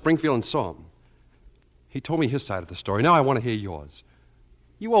went to Springfield and saw him. He told me his side of the story. Now I want to hear yours.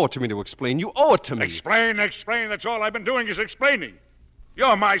 You owe it to me to explain. You owe it to me. Explain. That's all I've been doing is explaining.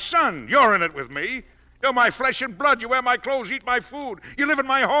 You're my son. You're in it with me. You're my flesh and blood. You wear my clothes, eat my food. You live in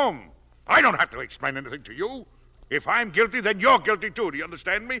my home. I don't have to explain anything to you. If I'm guilty, then you're guilty too. Do you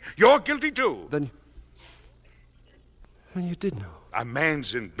understand me? You're guilty too. Then you did know. A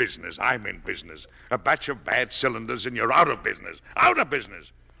man's in business. I'm in business. A batch of bad cylinders and you're out of business. Out of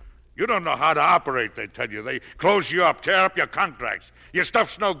business. You don't know how to operate, they tell you. They close you up, tear up your contracts. Your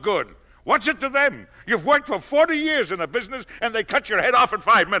stuff's no good. What's it to them? You've worked for 40 years in a business and they cut your head off in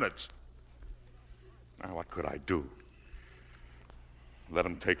 5 minutes. Now, what could I do? Let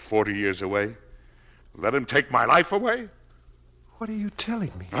them take 40 years away? Let them take my life away? What are you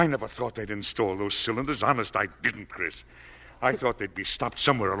telling me? I never thought they'd install those cylinders. Honest, I didn't, Chris. I thought they'd be stopped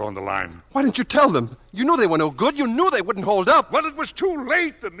somewhere along the line. Why didn't you tell them? You knew they were no good. You knew they wouldn't hold up. Well, it was too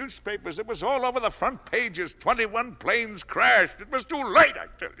late. The newspapers, it was all over the front pages. 21 planes crashed. It was too late, I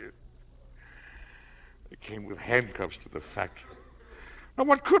tell you. They came with handcuffs to the factory. Now,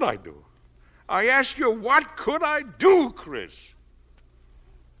 what could I do? I ask you, what could I do, Chris?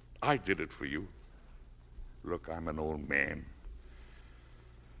 I did it for you. Look, I'm an old man.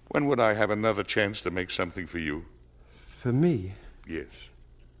 When would I have another chance to make something for you? For me? Yes.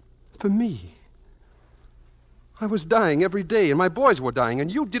 For me? I was dying every day, and my boys were dying,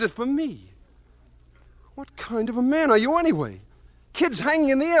 and you did it for me. What kind of a man are you, anyway? Kids hanging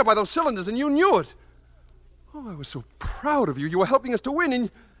in the air by those cylinders, and you knew it. Oh, I was so proud of you. You were helping us to win, and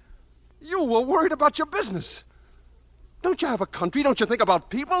you were worried about your business. Don't you have a country? Don't you think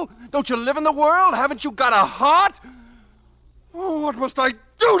about people? Don't you live in the world? Haven't you got a heart? Oh, what must I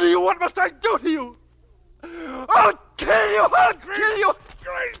do to you? What must I do to you? I'll kill you! I'll kill you!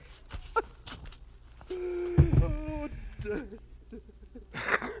 Grace! Oh,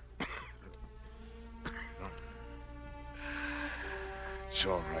 It's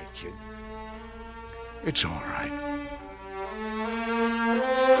all right, kid. It's all right.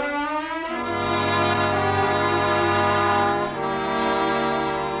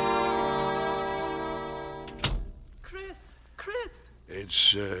 Chris!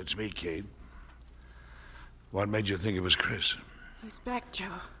 It's me, Kate. What made you think it was Chris? He's back, Joe.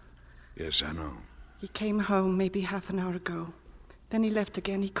 Yes, I know. He came home maybe half an hour ago. Then he left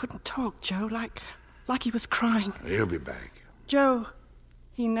again. He couldn't talk, Joe, like he was crying. He'll be back. Joe,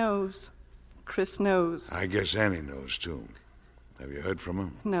 he knows. Chris knows. I guess Annie knows, too. Have you heard from her?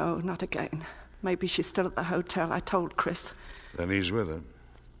 No, not again. Maybe she's still at the hotel. I told Chris. Then he's with her.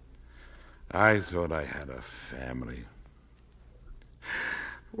 I thought I had a family.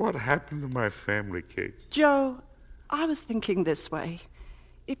 What happened to my family, Kate? Joe, I was thinking this way.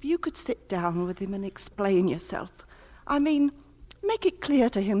 If you could sit down with him and explain yourself. I mean, make it clear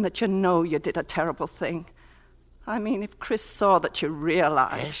to him that you know you did a terrible thing. I mean, if Chris saw that you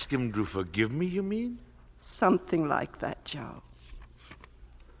realized... Ask him to forgive me, you mean? Something like that, Joe.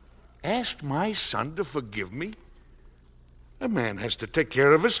 Ask my son to forgive me? A man has to take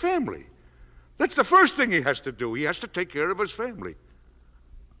care of his family. That's the first thing he has to do. He has to take care of his family.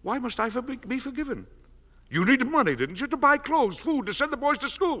 Why must I be forgiven? You needed money, didn't you, to buy clothes, food, to send the boys to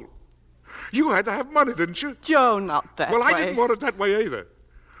school? You had to have money, didn't you? Joe, not that way. Well, I didn't want it that way either.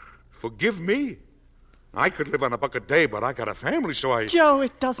 Forgive me. I could live on $1 a day, but I got a family, so I... Joe,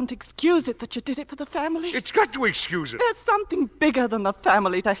 it doesn't excuse it that you did it for the family. It's got to excuse it. There's something bigger than the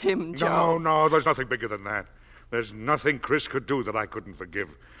family to him, Joe. No, there's nothing bigger than that. There's nothing Chris could do that I couldn't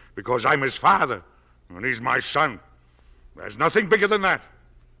forgive, because I'm his father, and he's my son. There's nothing bigger than that.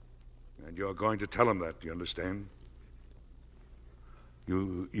 And you're going to tell him that, do you understand?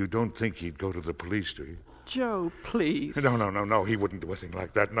 You don't think he'd go to the police, do you? Joe, please. No. He wouldn't do a thing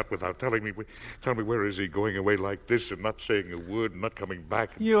like that, not without telling me. Tell me, where is he going away like this and not saying a word and not coming back?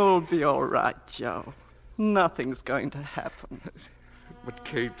 You'll be all right, Joe. Nothing's going to happen. But,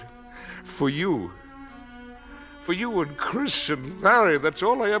 Kate, for you and Chris and Larry, that's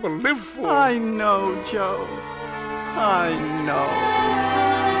all I ever lived for. I know, Joe. I know.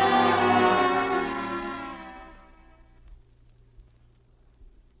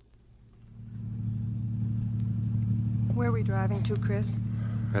 Where are we driving to, Chris?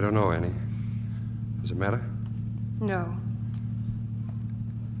 I don't know, Annie. Does it matter? No.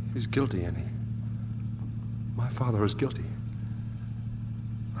 He's guilty, Annie. My father is guilty.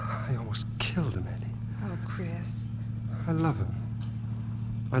 I almost killed him, Annie. Oh, Chris. I love him.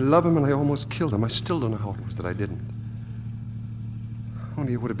 I love him, and I almost killed him. I still don't know how it was that I didn't.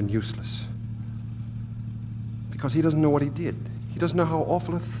 Only it would have been useless. Because he doesn't know what he did. He doesn't know how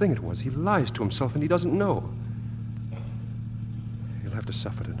awful a thing it was. He lies to himself, and he doesn't know. have to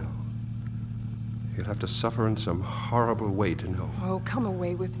suffer to know. You'll have to suffer in some horrible way to know. Oh, come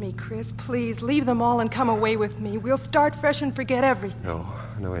away with me, Chris. Please, leave them all and come away with me. We'll start fresh and forget everything.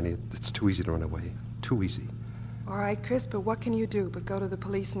 No, Annie, it's too easy to run away. Too easy. All right, Chris, but what can you do but go to the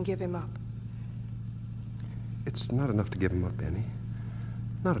police and give him up? It's not enough to give him up, Annie.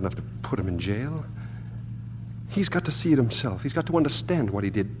 Not enough to put him in jail. He's got to see it himself. He's got to understand what he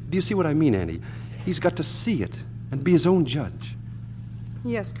did. Do you see what I mean, Annie? He's got to see it and be his own judge.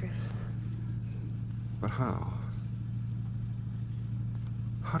 Yes, Chris. But how?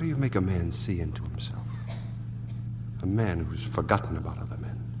 How do you make a man see into himself? A man who's forgotten about other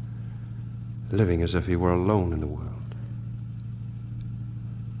men, living as if he were alone in the world.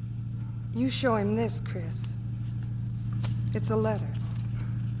 You show him this, Chris. It's a letter.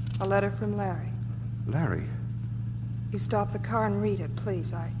 A letter from Larry. Larry? You stop the car and read it,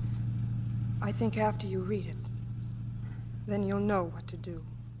 please. I think after you read it, then you'll know what to do.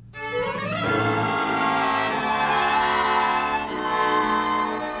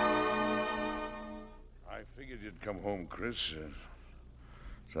 I figured you'd come home, Chris.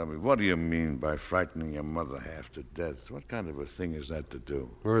 Tell me, what do you mean by frightening your mother half to death? What kind of a thing is that to do?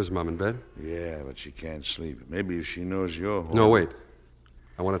 Where is Mom in bed? Yeah, but she can't sleep. Maybe if she knows you're home... No, wait.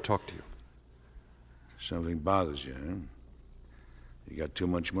 I want to talk to you. Something bothers you, huh? You got too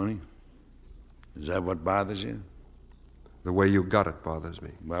much money? Is that what bothers you? The way you got it bothers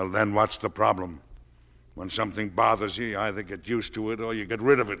me. Well, then what's the problem? When something bothers you, you either get used to it or you get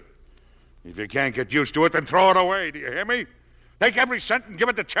rid of it. If you can't get used to it, then throw it away. Do you hear me? Take every cent and give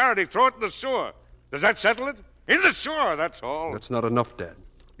it to charity. Throw it in the sewer. Does that settle it? In the sewer, that's all. That's not enough, Dad.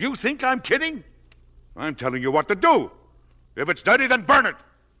 You think I'm kidding? I'm telling you what to do. If it's dirty, then burn it.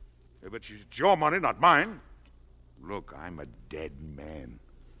 If it's your money, not mine. Look, I'm a dead man.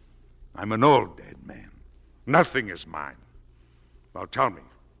 I'm an old dead man. Nothing is mine. Now tell me.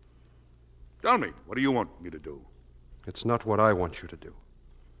 Tell me, what do you want me to do? It's not what I want you to do.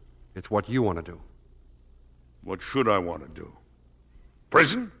 It's what you want to do. What should I want to do?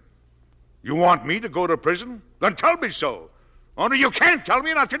 Prison? You want me to go to prison? Then tell me so. Only you can't tell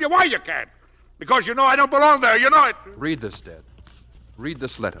me, and I'll tell you why you can't. Because you know I don't belong there. You know it. Read this, Dad. Read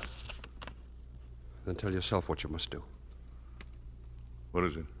this letter. Then tell yourself what you must do. What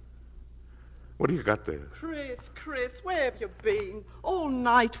is it? What do you got there? Chris, where have you been? All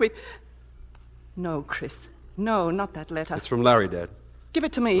night we... No, Chris. No, not that letter. It's from Larry, Dad. Give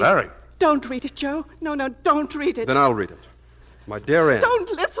it to me. Larry? Don't read it, Joe. No, don't read it. Then I'll read it. My dear Anne.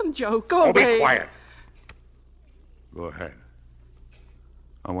 Don't listen, Joe. Go away. Be quiet. Go ahead.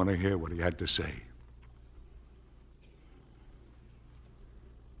 I want to hear what he had to say.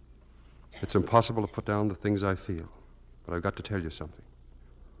 It's impossible to put down the things I feel, but I've got to tell you something.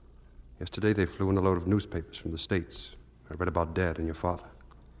 Yesterday they flew in a load of newspapers from the States. I read about Dad and your father.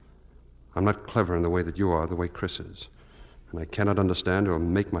 I'm not clever in the way that you are, the way Chris is, and I cannot understand or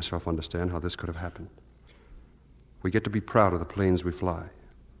make myself understand how this could have happened. We get to be proud of the planes we fly.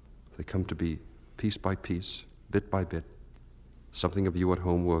 They come to be, piece by piece, bit by bit, something of you at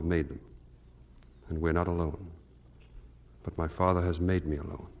home who have made them. And we're not alone. But my father has made me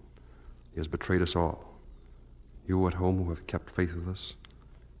alone. He has betrayed us all. You at home who have kept faith with us,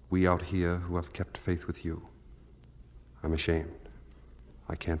 we out here who have kept faith with you. I'm ashamed.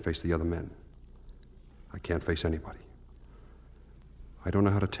 I can't face the other men. I can't face anybody. I don't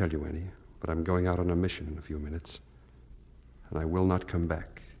know how to tell you, Annie, but I'm going out on a mission in a few minutes, and I will not come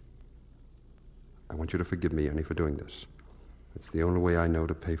back. I want you to forgive me, Annie, for doing this. It's the only way I know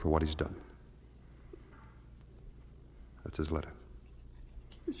to pay for what he's done. That's his letter.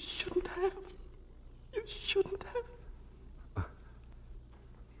 You shouldn't have. You shouldn't have.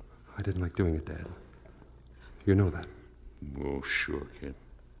 I didn't like doing it, Dad. You know that. Oh, sure, kid.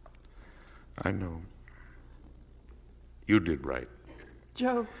 I know. You did right.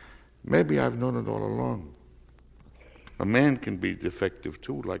 Joe. Maybe I've known it all along. A man can be defective,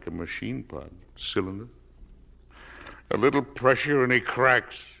 too, like a machine part, cylinder. A little pressure and he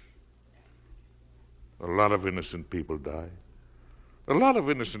cracks. A lot of innocent people die. A lot of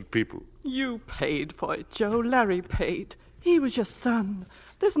innocent people. You paid for it, Joe. Larry paid. He was your son.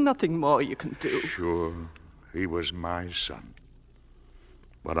 There's nothing more you can do. Sure, he was my son.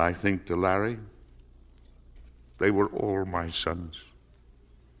 But I think to Larry, they were all my sons.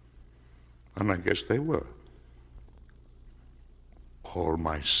 And I guess they were. All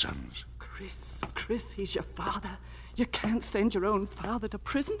my sons. Chris, he's your father. You can't send your own father to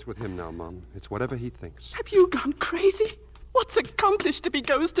prison. It's with him now, Mom. It's whatever he thinks. Have you gone crazy? What's accomplished if he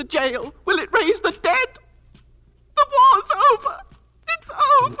goes to jail? Will it raise the dead? The war's over. It's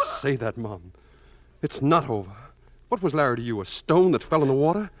over. Don't say that, Mom. It's not over. What was Larry to you, a stone that fell in the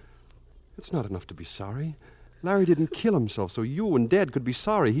water? It's not enough to be sorry. Larry didn't kill himself so you and Dad could be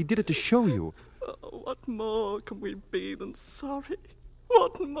sorry. He did it to show you. Oh, what more can we be than sorry?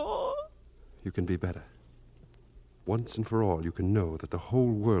 What more? You can be better. Once and for all, you can know that the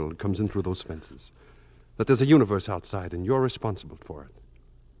whole world comes in through those fences. That there's a universe outside, and you're responsible for it.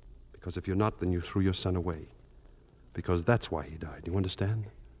 Because if you're not, then you threw your son away. Because that's why he died. You understand?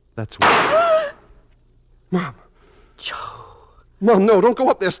 That's why. Mom. Joe. Mom, no, don't go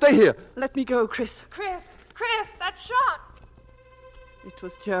up there. Stay here. Let me go, Chris. Chris, that shot! It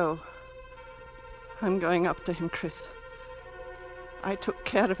was Joe. I'm going up to him, Chris. I took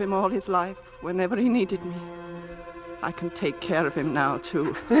care of him all his life, whenever he needed me. I can take care of him now,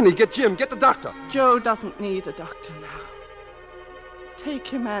 too. Annie, get Jim. Get the doctor. Joe doesn't need a doctor now. Take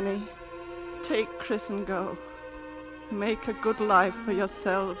him, Annie. Take Chris and go. Make a good life for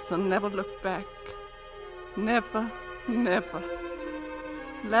yourselves and never look back. Never, never.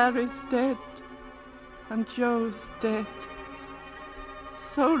 Larry's dead, and Joe's dead.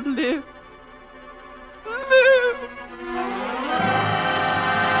 So live. Live!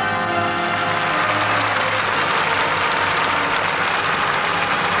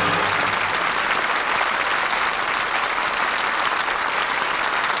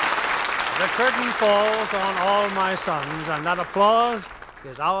 The curtain falls on All My Sons, and that applause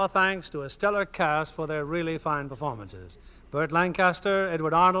is our thanks to a stellar cast for their really fine performances. Burt Lancaster,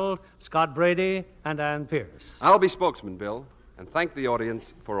 Edward Arnold, Scott Brady, and Ann Pierce. I'll be spokesman, Bill, and thank the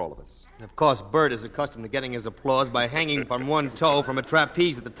audience for all of us. Of course, Bert is accustomed to getting his applause by hanging from one toe from a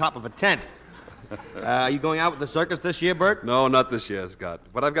trapeze at the top of a tent. Are you going out with the circus this year, Bert? No, not this year, Scott.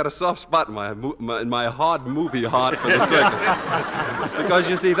 But I've got a soft spot in my hard movie heart for the circus. Because,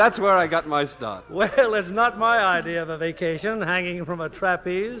 you see, that's where I got my start. Well, it's not my idea of a vacation, hanging from a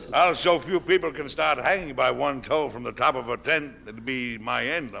trapeze. Well, so few people can start hanging by one toe from the top of a tent. It'd be my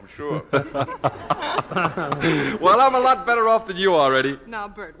end, I'm sure. Well, I'm a lot better off than you are, Eddie. Now,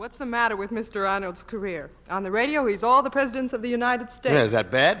 Bert, what's the matter with Mr. Arnold's career? On the radio, he's all the presidents of the United States. Yeah, is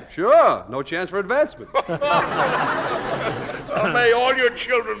that bad? Sure. No chance for advancement. Well, may all your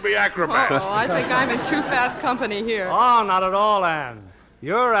children be acrobats. Oh, I think I'm in too fast company here. Oh, not at all, Ann.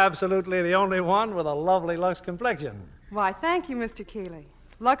 You're absolutely the only one with a lovely Lux complexion. Why, thank you, Mr. Keeley.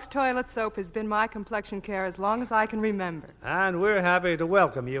 Lux Toilet Soap has been my complexion care as long as I can remember. And we're happy to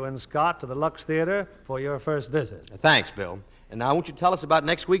welcome you and Scott to the Lux Theater for your first visit. Thanks, Bill. And now, won't you tell us about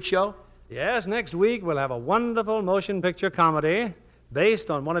next week's show? Yes, next week we'll have a wonderful motion picture comedy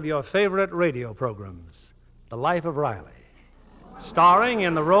based on one of your favorite radio programs, The Life of Riley. Starring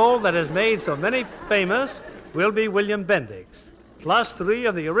in the role that has made so many famous will be William Bendix, plus 3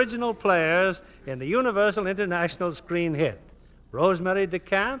 of the original players in the Universal International screen hit, Rosemary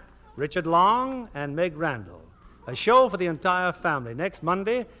DeCamp, Richard Long, and Meg Randall. A show for the entire family next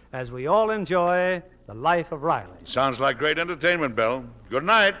Monday as we all enjoy The Life of Riley. Sounds like great entertainment, Bill. Good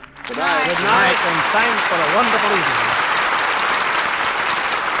night. Good night. Good night, and thanks for a wonderful evening.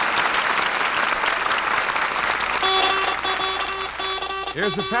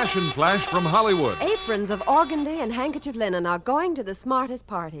 Here's a fashion flash from Hollywood. Aprons of organdy and handkerchief linen are going to the smartest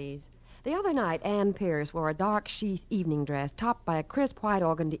parties. The other night, Ann Pierce wore a dark sheath evening dress topped by a crisp white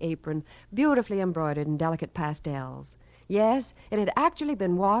organdy apron, beautifully embroidered in delicate pastels. Yes, it had actually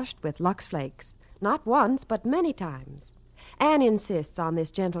been washed with Lux Flakes. Not once, but many times. Ann insists on this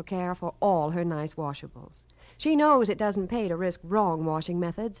gentle care for all her nice washables. She knows it doesn't pay to risk wrong washing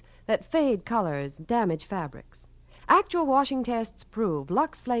methods that fade colors, damage fabrics. Actual washing tests prove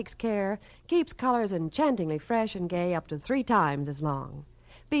Lux Flakes care keeps colors enchantingly fresh and gay up to 3 times as long.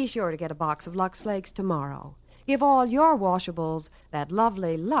 Be sure to get a box of Lux Flakes tomorrow. Give all your washables that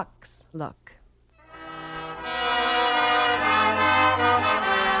lovely Lux look.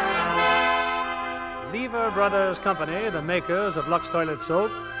 Lever Brothers Company, the makers of Lux Toilet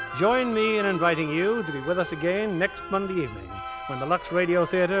Soap, join me in inviting you to be with us again next Monday evening when the Lux Radio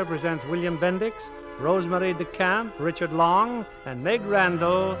Theater presents William Bendix, Rosemary DeCamp, Richard Long, and Meg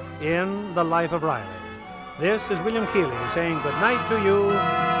Randall in The Life of Riley. This is William Keeley saying good night to you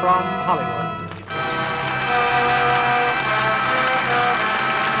from Hollywood.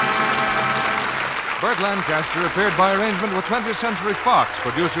 Burt Lancaster appeared by arrangement with 20th Century Fox,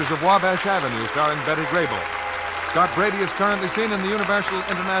 producers of Wabash Avenue, starring Betty Grable. Scott Brady is currently seen in the Universal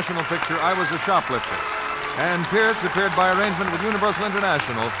International picture I Was a Shoplifter. Ann Pierce appeared by arrangement with Universal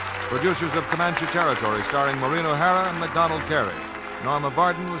International, producers of Comanche Territory, starring Maureen O'Hara and MacDonald Carey. Norma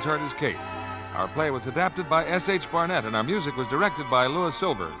Barden was heard as Kate. Our play was adapted by S.H. Barnett, and our music was directed by Louis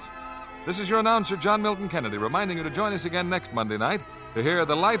Silvers. This is your announcer, John Milton Kennedy, reminding you to join us again next Monday night to hear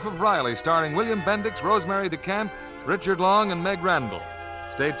The Life of Riley, starring William Bendix, Rosemary DeCamp, Richard Long and Meg Randall.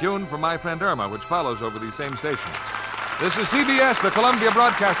 Stay tuned for My Friend Irma, which follows over these same stations. This is CBS, the Columbia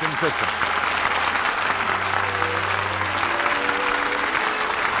Broadcasting System.